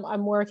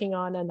I'm working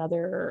on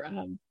another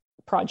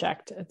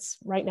project. It's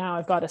right now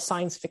I've got a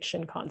science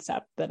fiction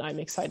concept that I'm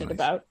excited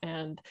about,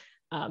 and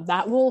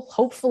that will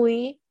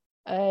hopefully,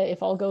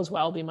 if all goes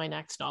well, be my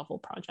next novel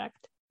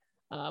project.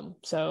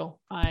 So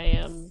I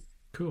am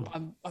cool.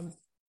 I'm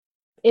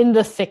in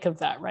the thick of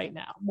that right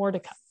now. More to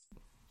come.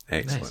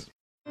 Excellent.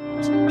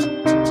 Nice.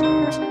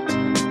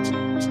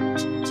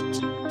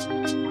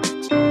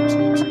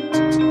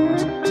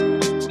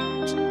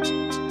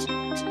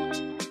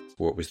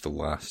 What was the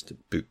last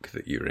book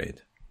that you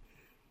read?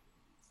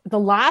 The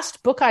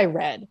last book I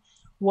read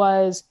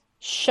was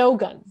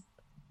Shogun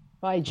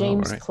by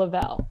James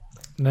Clavell.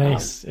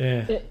 Nice.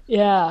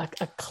 A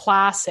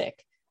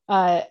classic.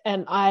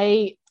 And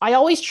I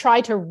always try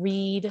to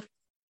read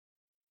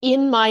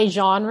in my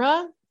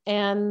genre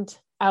and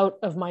out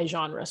of my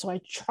genre. So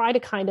I try to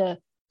kind of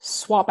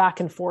swap back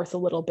and forth a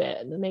little bit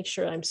and make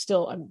sure I'm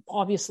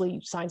obviously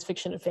science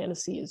fiction and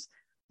fantasy is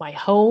my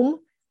home.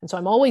 And so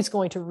I'm always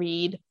going to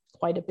read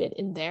quite a bit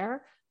in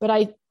there,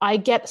 but I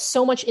get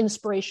so much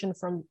inspiration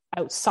from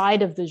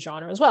outside of the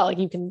genre as well. Like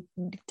you can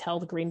tell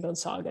the Green Bone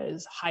Saga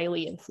is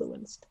highly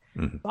influenced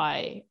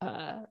by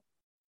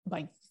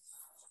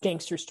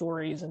gangster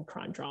stories and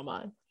crime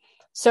drama.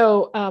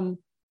 So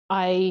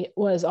I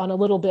was on a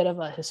little bit of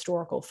a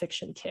historical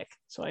fiction kick.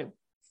 So I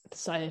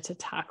decided to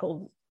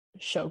tackle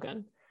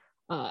Shogun,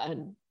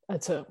 and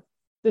it's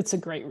a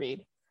great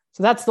read.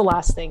 So that's the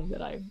last thing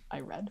that I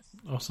read.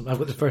 Awesome. I've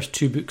got the first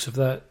 2 books of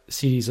that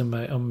series on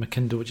my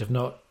Kindle, which I've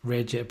not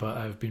read yet, but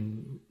I've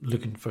been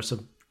looking for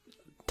some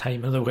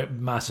time. I know they're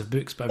massive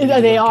books, but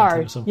they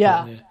are.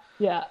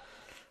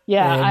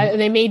 Yeah.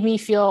 They made me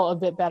feel a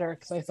bit better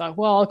because I thought,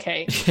 well,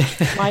 okay,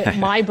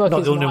 my book not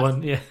is the only not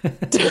one. Yeah,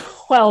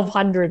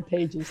 1,200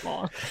 pages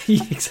long.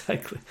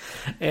 Exactly.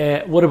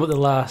 What about the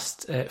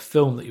last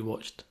film that you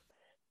watched?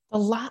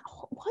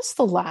 was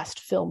the last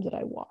film that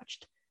I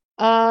watched?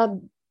 I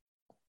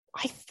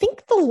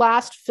think the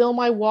last film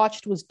I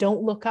watched was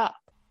Don't Look Up.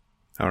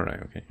 All right.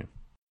 Okay.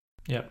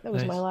 Yeah, that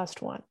was my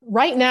last one.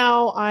 Right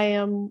now, I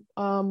am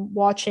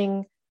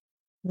watching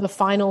the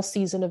final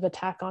season of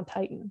Attack on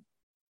Titan.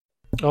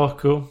 Oh,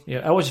 cool.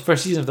 Yeah, I watched the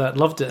first season of that,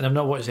 loved it, and I've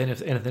not watched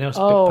anything else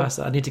past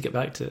that. I need to get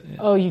back to it. Yeah.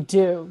 Oh, you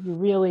do. You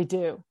really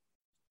do.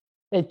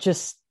 It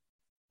just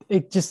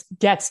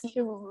gets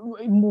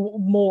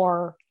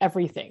more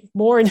everything,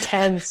 more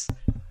intense,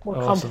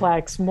 more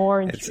complex,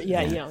 more. It's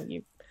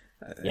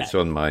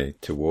on my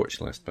to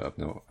watch list, but I've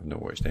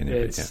not watched any of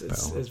it yet.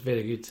 It's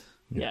very good.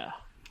 Yeah.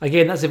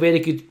 Again, that's a very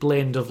good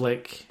blend of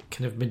like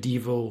kind of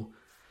medieval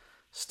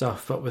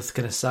stuff, but with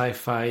kind of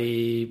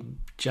sci-fi,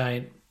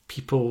 giant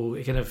people.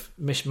 It kind of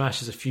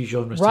mishmashes a few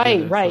genres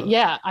together. Right.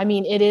 Yeah. I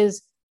mean,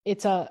 it's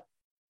a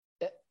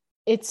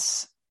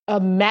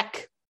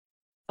mech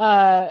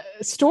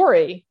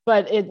story,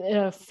 but in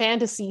a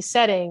fantasy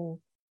setting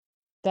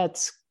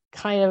that's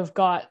kind of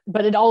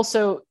but it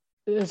also,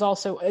 there's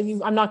also,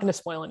 I'm not going to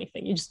spoil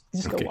anything. You just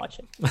go watch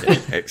it. Yeah,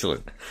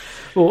 excellent.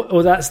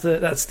 Well, that's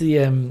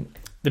the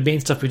main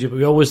stuff we do, but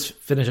we always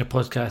finish a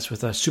podcast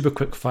with a super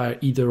quick fire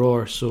either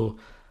or. So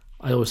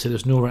I always say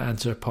there's no right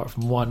answer apart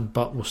from one,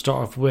 but we'll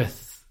start off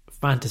with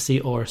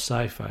fantasy or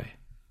sci-fi.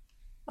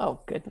 Oh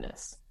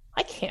goodness,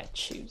 I can't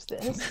choose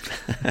this.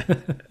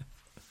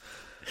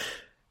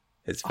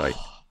 It's fine.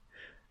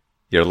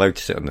 You're allowed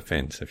to sit on the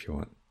fence if you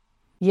want.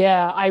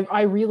 Yeah,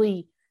 I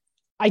really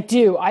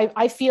do.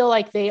 I feel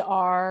like they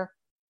are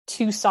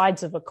two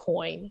sides of a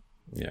coin.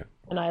 Yeah.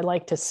 And I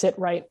like to sit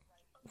right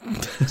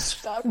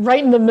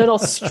in the middle,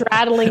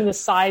 straddling the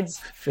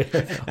sides of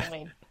the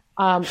coin.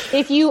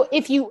 If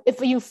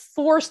you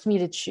forced me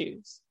to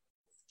choose,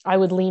 I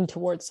would lean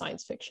towards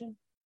science fiction.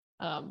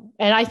 And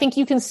I think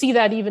you can see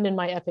that even in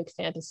my epic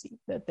fantasy,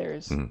 that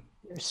there's a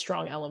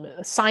strong element,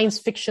 a science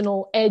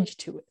fictional edge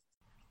to it.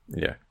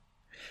 Yeah.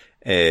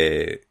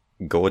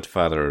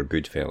 Godfather or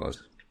Goodfellas?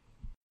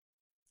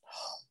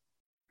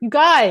 You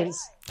guys.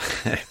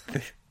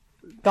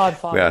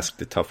 Godfather. We ask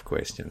the tough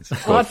questions.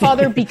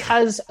 Godfather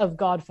because of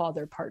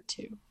Godfather Part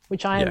 2,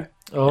 which I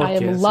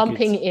am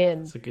lumping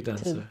in to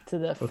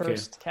the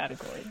first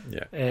category.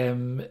 Yeah.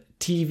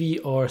 TV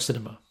or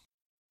cinema?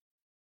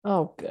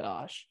 Oh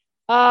gosh.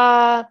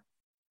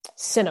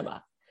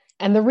 Cinema.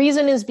 And the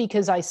reason is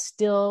because I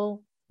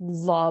still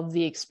love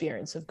the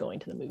experience of going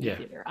to the movie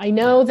theater. I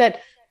know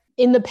that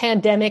in the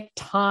pandemic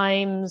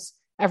times,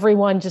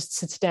 everyone just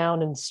sits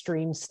down and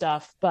streams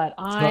stuff, but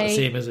it's not the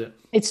same, is it?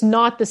 It's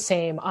not the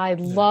same. I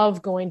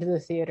love going to the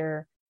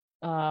theater.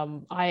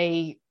 I'm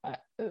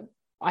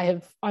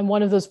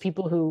one of those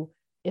people who,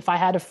 if I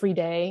had a free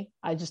day,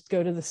 I just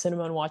go to the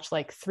cinema and watch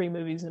like 3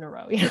 movies in a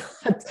row.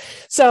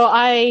 So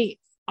I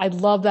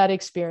love that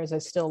experience. I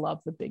still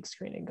love the big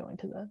screen and going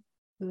to the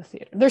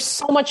theater. There's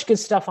so much good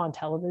stuff on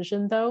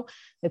television, though.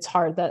 It's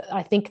hard. That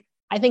I think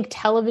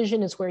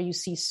television is where you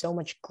see so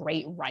much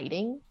great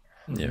writing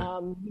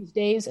these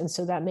days, and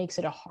so that makes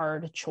it a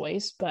hard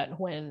choice. But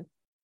when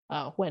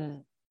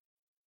the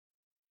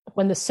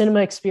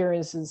cinema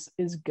experience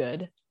is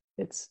good,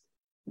 that's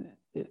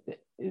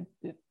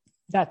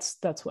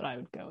what I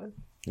would go with.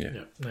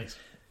 Yeah, nice.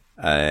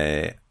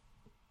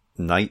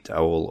 Night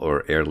owl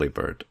or early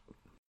bird?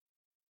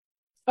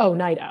 Oh,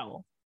 night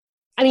owl.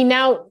 I mean,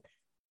 now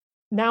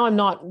I'm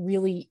not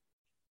really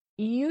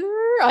either.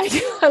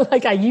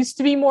 I used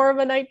to be more of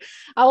a night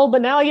owl,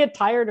 but now I get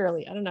tired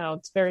early. I don't know.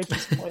 It's very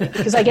disappointing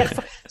because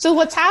so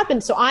what's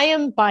happened? So I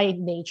am by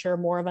nature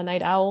more of a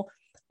night owl,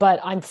 but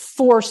I'm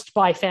forced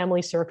by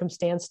family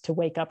circumstance to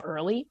wake up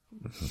early.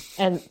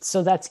 And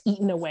so that's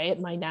eaten away at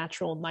my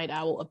natural night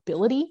owl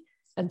ability.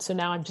 And so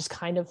now I'm just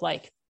kind of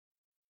like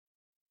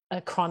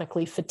a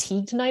chronically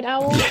fatigued night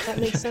owl, if that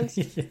makes sense.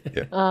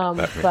 That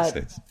makes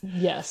sense.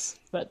 Yes,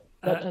 but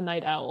a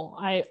night owl.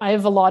 I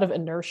have a lot of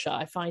inertia.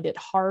 I find it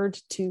hard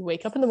to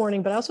wake up in the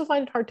morning, but I also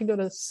find it hard to go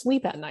to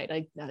sleep at night.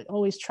 I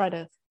always trying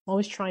to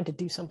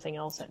do something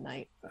else at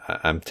night.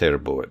 I'm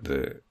terrible at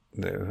the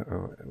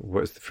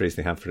what's the phrase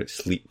they have for it?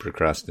 Sleep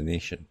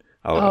procrastination.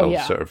 I'll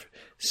sort of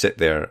sit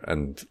there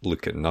and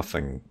look at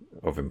nothing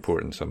of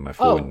importance on my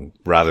phone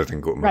rather than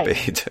go to my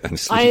bed and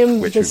sleep. I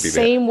am the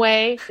same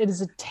way. It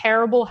is a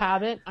terrible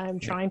habit. I am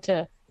trying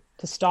to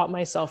stop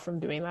myself from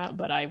doing that,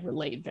 but I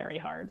relate very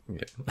hard.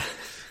 Yeah.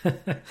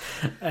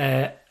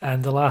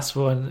 And the last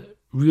one,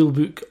 real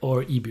book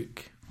or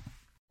ebook?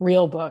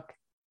 Real book.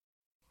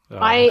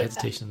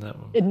 Hesitation in that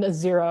one. In a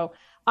 0.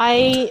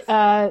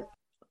 I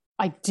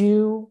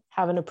do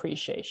have an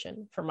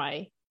appreciation for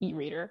my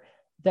e-reader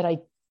that I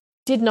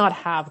did not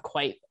have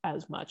quite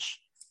as much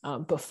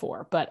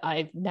before, but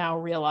I've now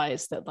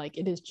realized that like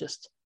it is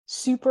just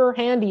super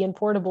handy and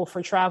portable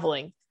for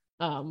traveling.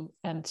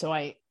 And so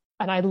I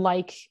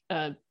like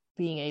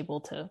being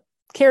able to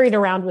carry it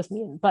around with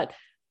me, but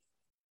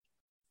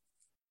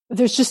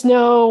there's just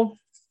no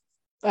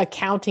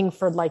accounting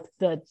for like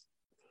the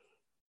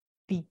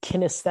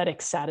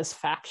kinesthetic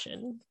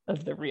satisfaction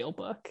of the real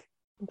book.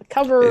 the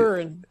cover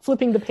and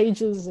flipping the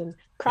pages and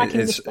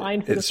cracking the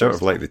spine for the It's sort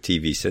first of like the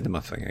TV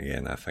cinema thing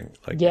again, I think.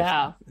 Like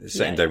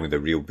sitting down with a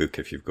real book,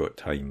 if you've got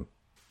time,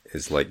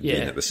 is like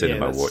being at the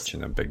cinema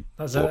watching a big...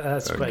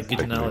 That's quite a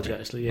good analogy,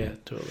 movie. actually. Yeah,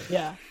 totally.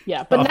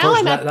 Yeah. But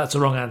now that's a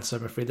wrong answer,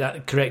 I'm afraid.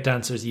 That correct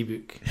answer is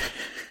ebook.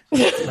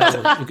 You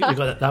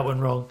got that one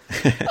wrong.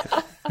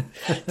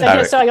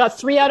 So I got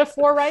 3 out of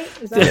 4 right?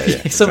 Is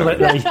that something like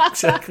that,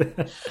 exactly.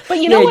 But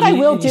you know what I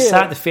will do? You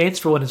sat the fence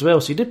for one as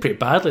well, so you did pretty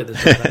badly at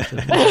this one,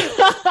 actually.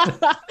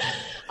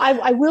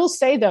 I will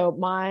say, though,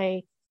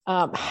 my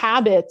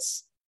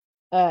habits,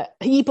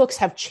 ebooks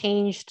have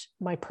changed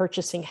my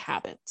purchasing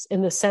habits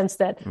in the sense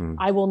that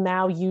I will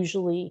now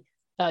usually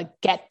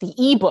get the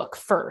ebook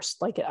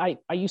first. Like I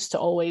used to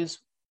always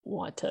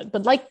want to,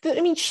 but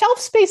shelf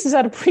space is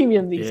at a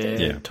premium these days.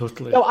 Yeah,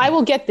 totally. So I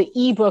will get the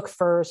ebook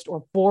first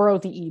or borrow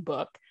the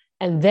ebook.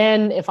 And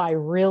then if I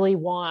really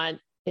want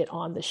it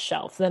on the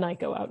shelf, then I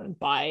go out and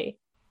buy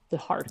the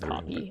hard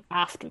copy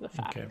after the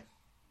fact. Okay.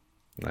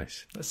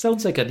 Nice. That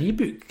sounds like an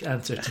ebook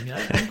answer to me.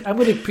 I'm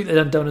going to put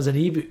that down as an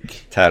ebook.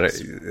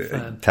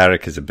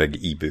 Tarek is a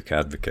big ebook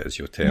advocate, as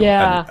you'll tell.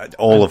 Yeah. And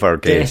all of our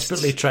guests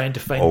desperately trying to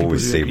find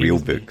always say real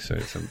book, books, so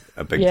it's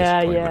a big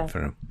disappointment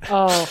for him.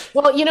 Oh,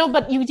 well,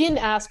 but you didn't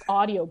ask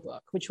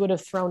audiobook, which would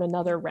have thrown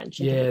another wrench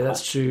into the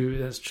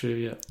question. That's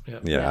true.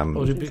 Yeah.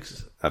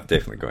 Audiobooks. I've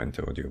definitely got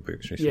into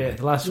audiobooks recently. Yeah,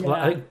 I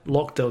think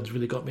lockdowns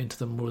really got me into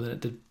them more than it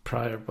did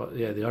prior, but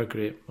yeah, they are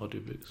great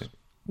audiobooks.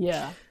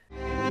 Yeah.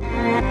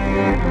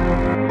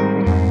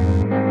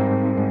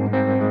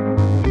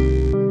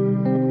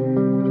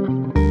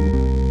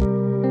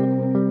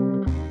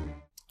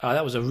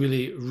 That was a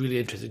really, really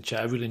interesting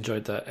chat. I really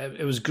enjoyed that.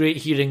 It was great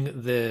hearing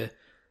the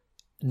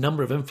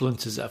number of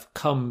influences that have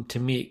come to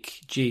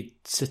make Jade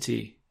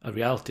City a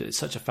reality. It's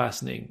such a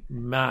fascinating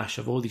mash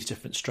of all these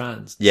different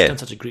strands. It's done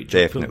such a great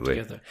job putting them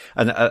together.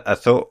 And I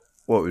thought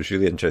what was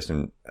really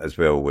interesting as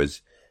well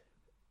was,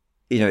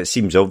 it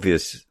seems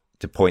obvious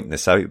to point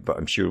this out, but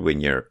I'm sure when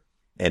you're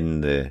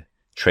in the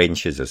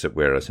trenches, as it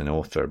were, as an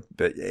author,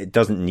 but it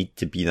doesn't need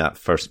to be that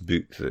first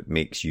book that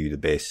makes you the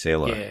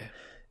bestseller. Yeah.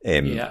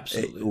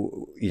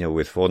 Absolutely.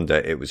 With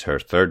Fonda, it was her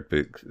third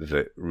book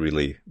that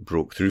really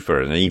broke through for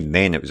her, and even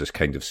then it was this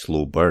kind of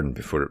slow burn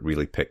before it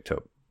really picked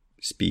up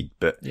speed.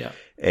 But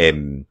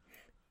I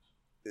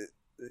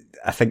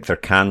think there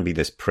can be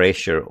this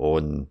pressure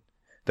on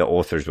the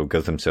authors will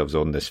give themselves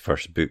on this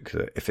first book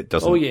that if it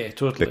doesn't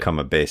become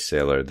a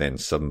bestseller, then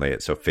suddenly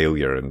it's a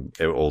failure and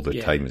all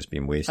the time has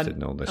been wasted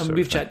and all this. And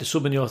we've chatted to so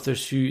many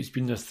authors who it's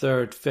been their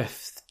third,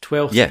 fifth,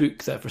 12th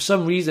book that for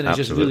some reason has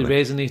just really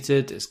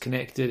resonated, it's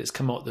connected, it's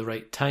come out at the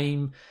right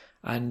time,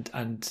 and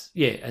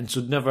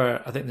so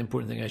never. I think the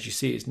important thing, as you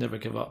say, is never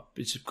give up.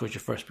 It's because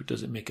your first book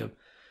doesn't make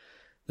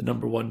the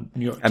number one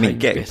New York Times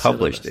getting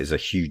published is a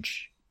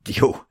huge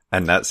deal,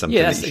 and that's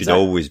something that you should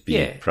always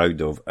be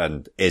proud of,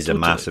 and is a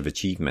massive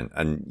achievement,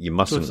 and you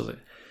mustn't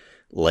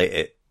let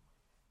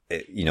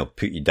it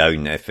put you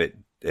down if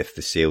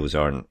the sales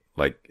aren't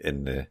like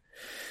in the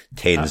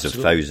tens of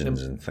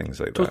thousands and things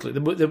like that.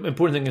 The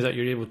important thing is that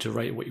you're able to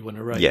write what you want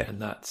to write,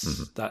 and that's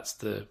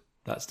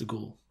the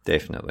goal.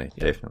 Definitely.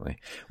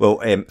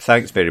 Well,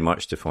 thanks very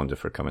much to Fonda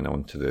for coming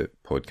on to the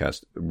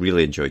podcast.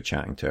 Really enjoyed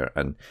chatting to her,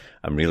 and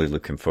I'm really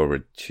looking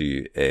forward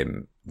to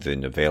the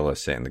novella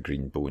set in the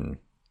Green Bone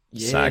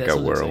Saga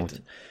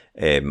world,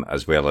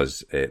 as well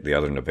as the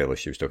other novella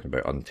she was talking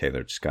about,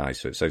 Untethered Sky.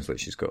 So it sounds like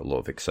she's got a lot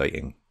of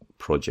exciting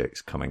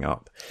projects coming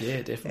up.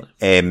 Yeah,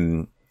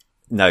 definitely.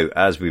 Now,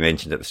 as we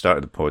mentioned at the start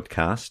of the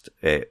podcast,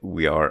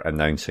 we are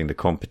announcing the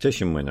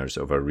competition winners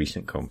of our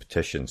recent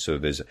competition. So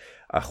there's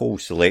a whole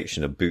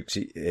selection of books.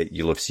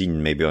 You'll have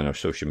seen maybe on our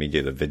social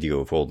media the video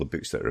of all the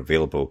books that are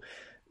available.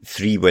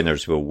 3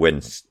 winners will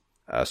win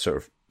a sort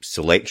of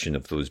selection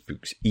of those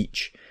books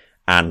each,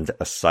 and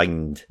a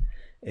signed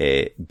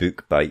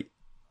book by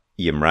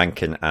Ian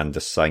Rankin and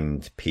a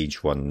signed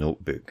page 1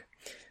 notebook.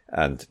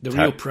 And the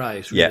real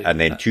prize, really. Yeah,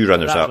 and then 2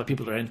 runners-up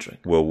people are entering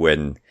will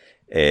win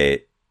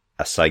a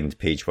signed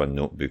page 1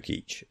 notebook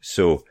each.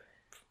 So,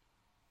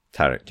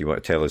 Tarek, do you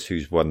want to tell us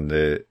who's won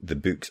the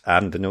books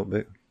and the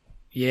notebook?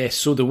 Yes,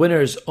 so the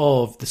winners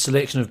of the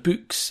selection of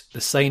books,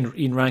 the signed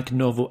Ian Rankin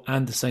novel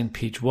and the signed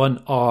page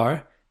 1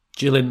 are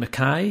Gillian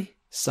Mackay,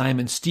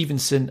 Simon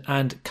Stevenson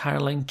and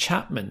Caroline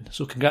Chapman.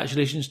 So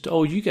congratulations to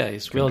all you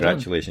guys. Well done.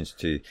 Congratulations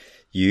to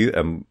you,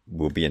 and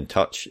we'll be in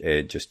touch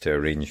just to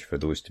arrange for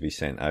those to be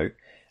sent out.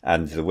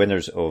 And the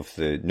winners of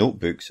the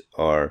notebooks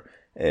are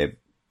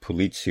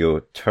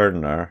Polizio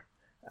Turner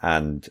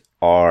and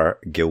R.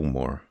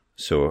 Gilmore.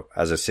 So,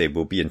 as I say,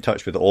 we'll be in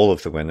touch with all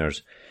of the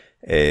winners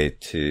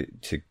to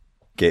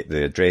get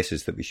the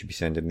addresses that we should be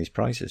sending these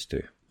prizes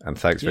to. And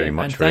thanks very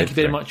much for thank you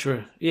very much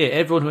for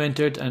everyone who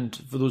entered, and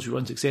for those who were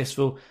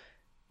unsuccessful,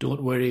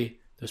 don't worry,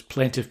 there's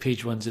plenty of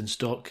page 1s in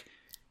stock.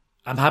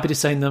 I'm happy to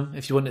sign them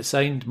if you want it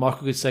signed.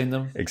 Marco could sign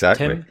them.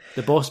 Exactly. Tim,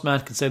 the boss man,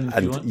 can sign them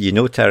if you want. You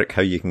know, Tarek,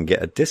 how you can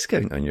get a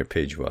discount on your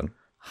page 1?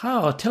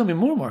 How? Tell me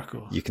more,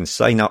 Marco. You can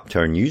sign up to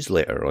our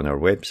newsletter on our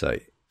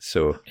website.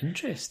 So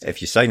interesting.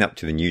 If you sign up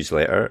to the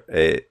newsletter,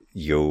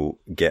 you'll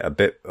get a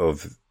bit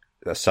of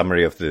a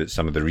summary of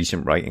some of the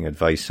recent writing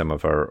advice some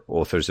of our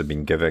authors have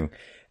been giving,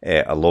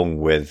 along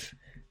with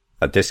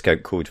a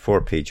discount code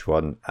for page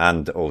one,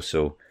 and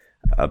also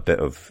a bit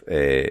of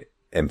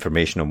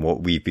information on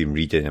what we've been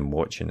reading and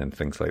watching and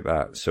things like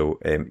that. So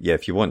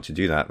if you want to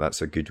do that,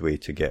 that's a good way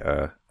to get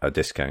a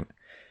discount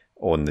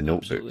on the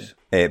notebooks.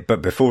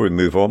 But before we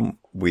move on,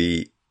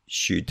 we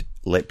should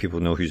let people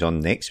know who's on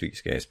next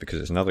week's guest,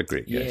 because it's another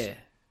great guest. Yeah,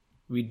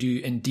 we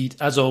do indeed.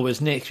 As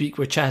always, next week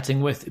we're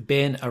chatting with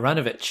Ben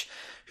Aranovich,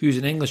 who's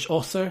an English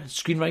author,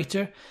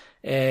 screenwriter.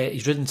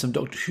 He's written some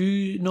Doctor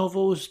Who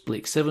novels,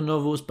 Blake Seven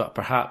novels, but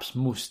perhaps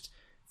most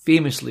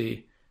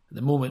famously at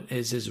the moment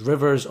is his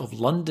Rivers of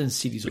London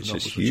series of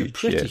novels, which are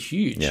pretty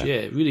huge.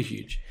 Yeah, really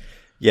huge.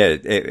 Yeah,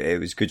 it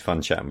was good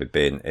fun chatting with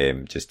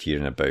Ben, just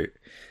hearing about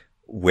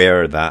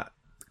where that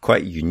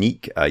quite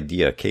unique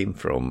idea came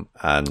from,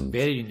 and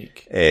very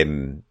unique.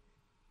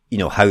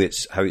 How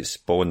it's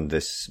spawned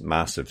this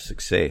massive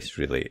success.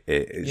 Really,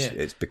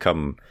 it's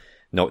become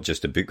not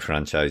just a book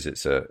franchise;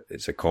 it's a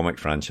comic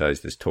franchise.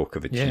 There's talk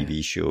of a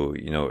TV show.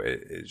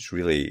 It's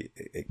really,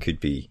 it could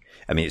be.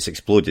 I mean, it's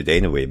exploded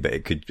anyway, but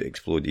it could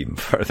explode even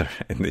further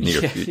in the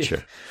near future.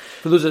 Yeah.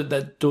 For those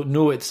that don't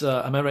know, it's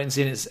am I right in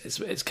saying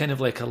it's kind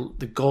of like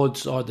the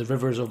gods are the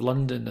rivers of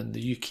London and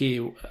the UK?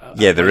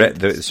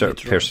 The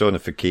sort of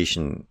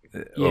personification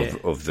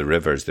of the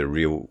rivers, the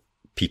real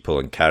people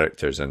and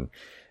characters, and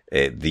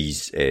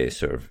these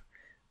sort of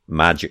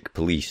magic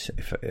police,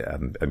 if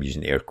I'm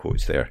using air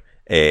quotes there,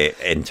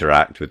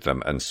 interact with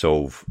them and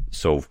solve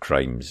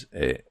crimes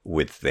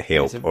with the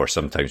help or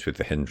sometimes with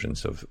the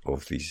hindrance of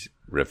these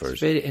rivers.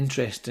 It's a very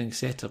interesting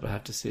setup, I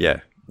have to say.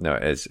 Yeah. No,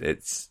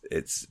 it's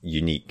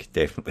unique,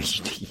 definitely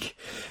unique.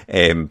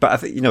 But I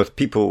think,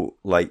 people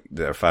like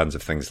that are fans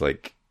of things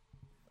like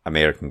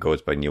American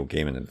Gods by Neil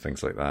Gaiman and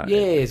things like that. Yeah,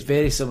 it's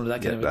very similar to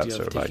that kind of that idea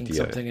sort of of taking idea.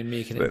 something and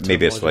making it But into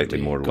maybe a modern slightly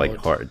day more god.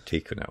 light-hearted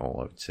take on it all,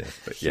 I would say.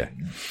 But yeah.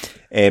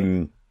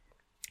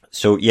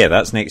 So yeah,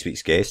 that's next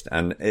week's guest.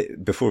 And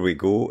before we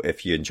go,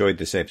 if you enjoyed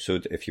this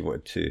episode, if you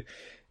wanted to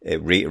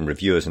rate and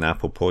review us on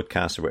Apple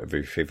Podcasts or whatever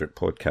your favourite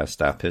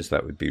podcast app is,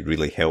 that would be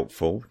really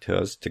helpful to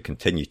us to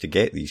continue to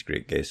get these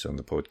great guests on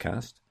the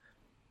podcast.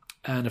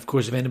 And of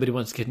course, if anybody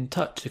wants to get in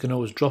touch, you can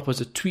always drop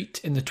us a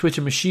tweet in the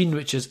Twitter machine,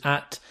 which is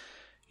at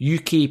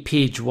UK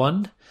Page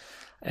One,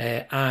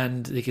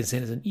 and they can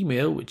send us an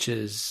email, which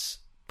is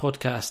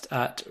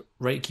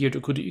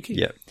podcast@rightgear.co.uk.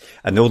 Yeah,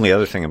 and the only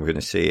other thing I'm going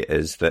to say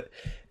is that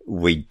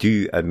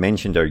I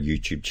mentioned our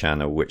YouTube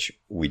channel, which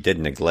we did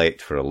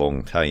neglect for a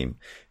long time.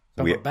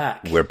 But we're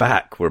back.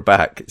 We're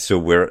back. So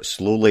we're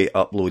slowly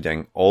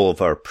uploading all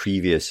of our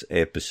previous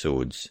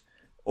episodes,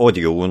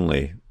 audio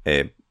only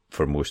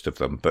for most of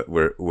them, but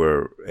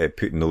we're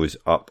putting those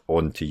up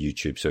onto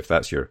YouTube. So if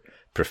that's your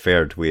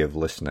preferred way of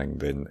listening,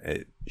 then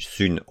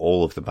soon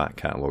all of the back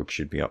catalogue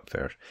should be up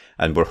there.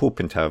 And we're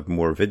hoping to have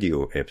more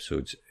video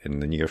episodes in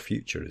the near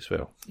future as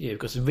well. Yeah, we've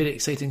got some very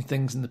exciting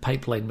things in the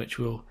pipeline, which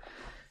we'll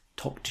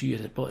talk to you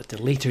at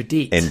a later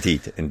date.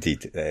 Indeed. We'll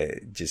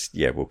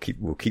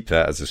keep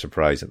that as a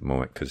surprise at the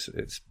moment, because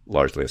it's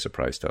largely a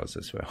surprise to us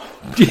as well.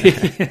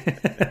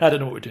 I don't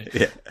know what we're doing.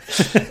 Yeah.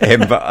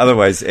 But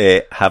otherwise,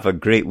 have a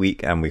great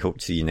week, and we hope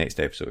to see you next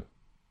episode.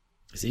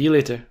 See you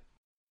later.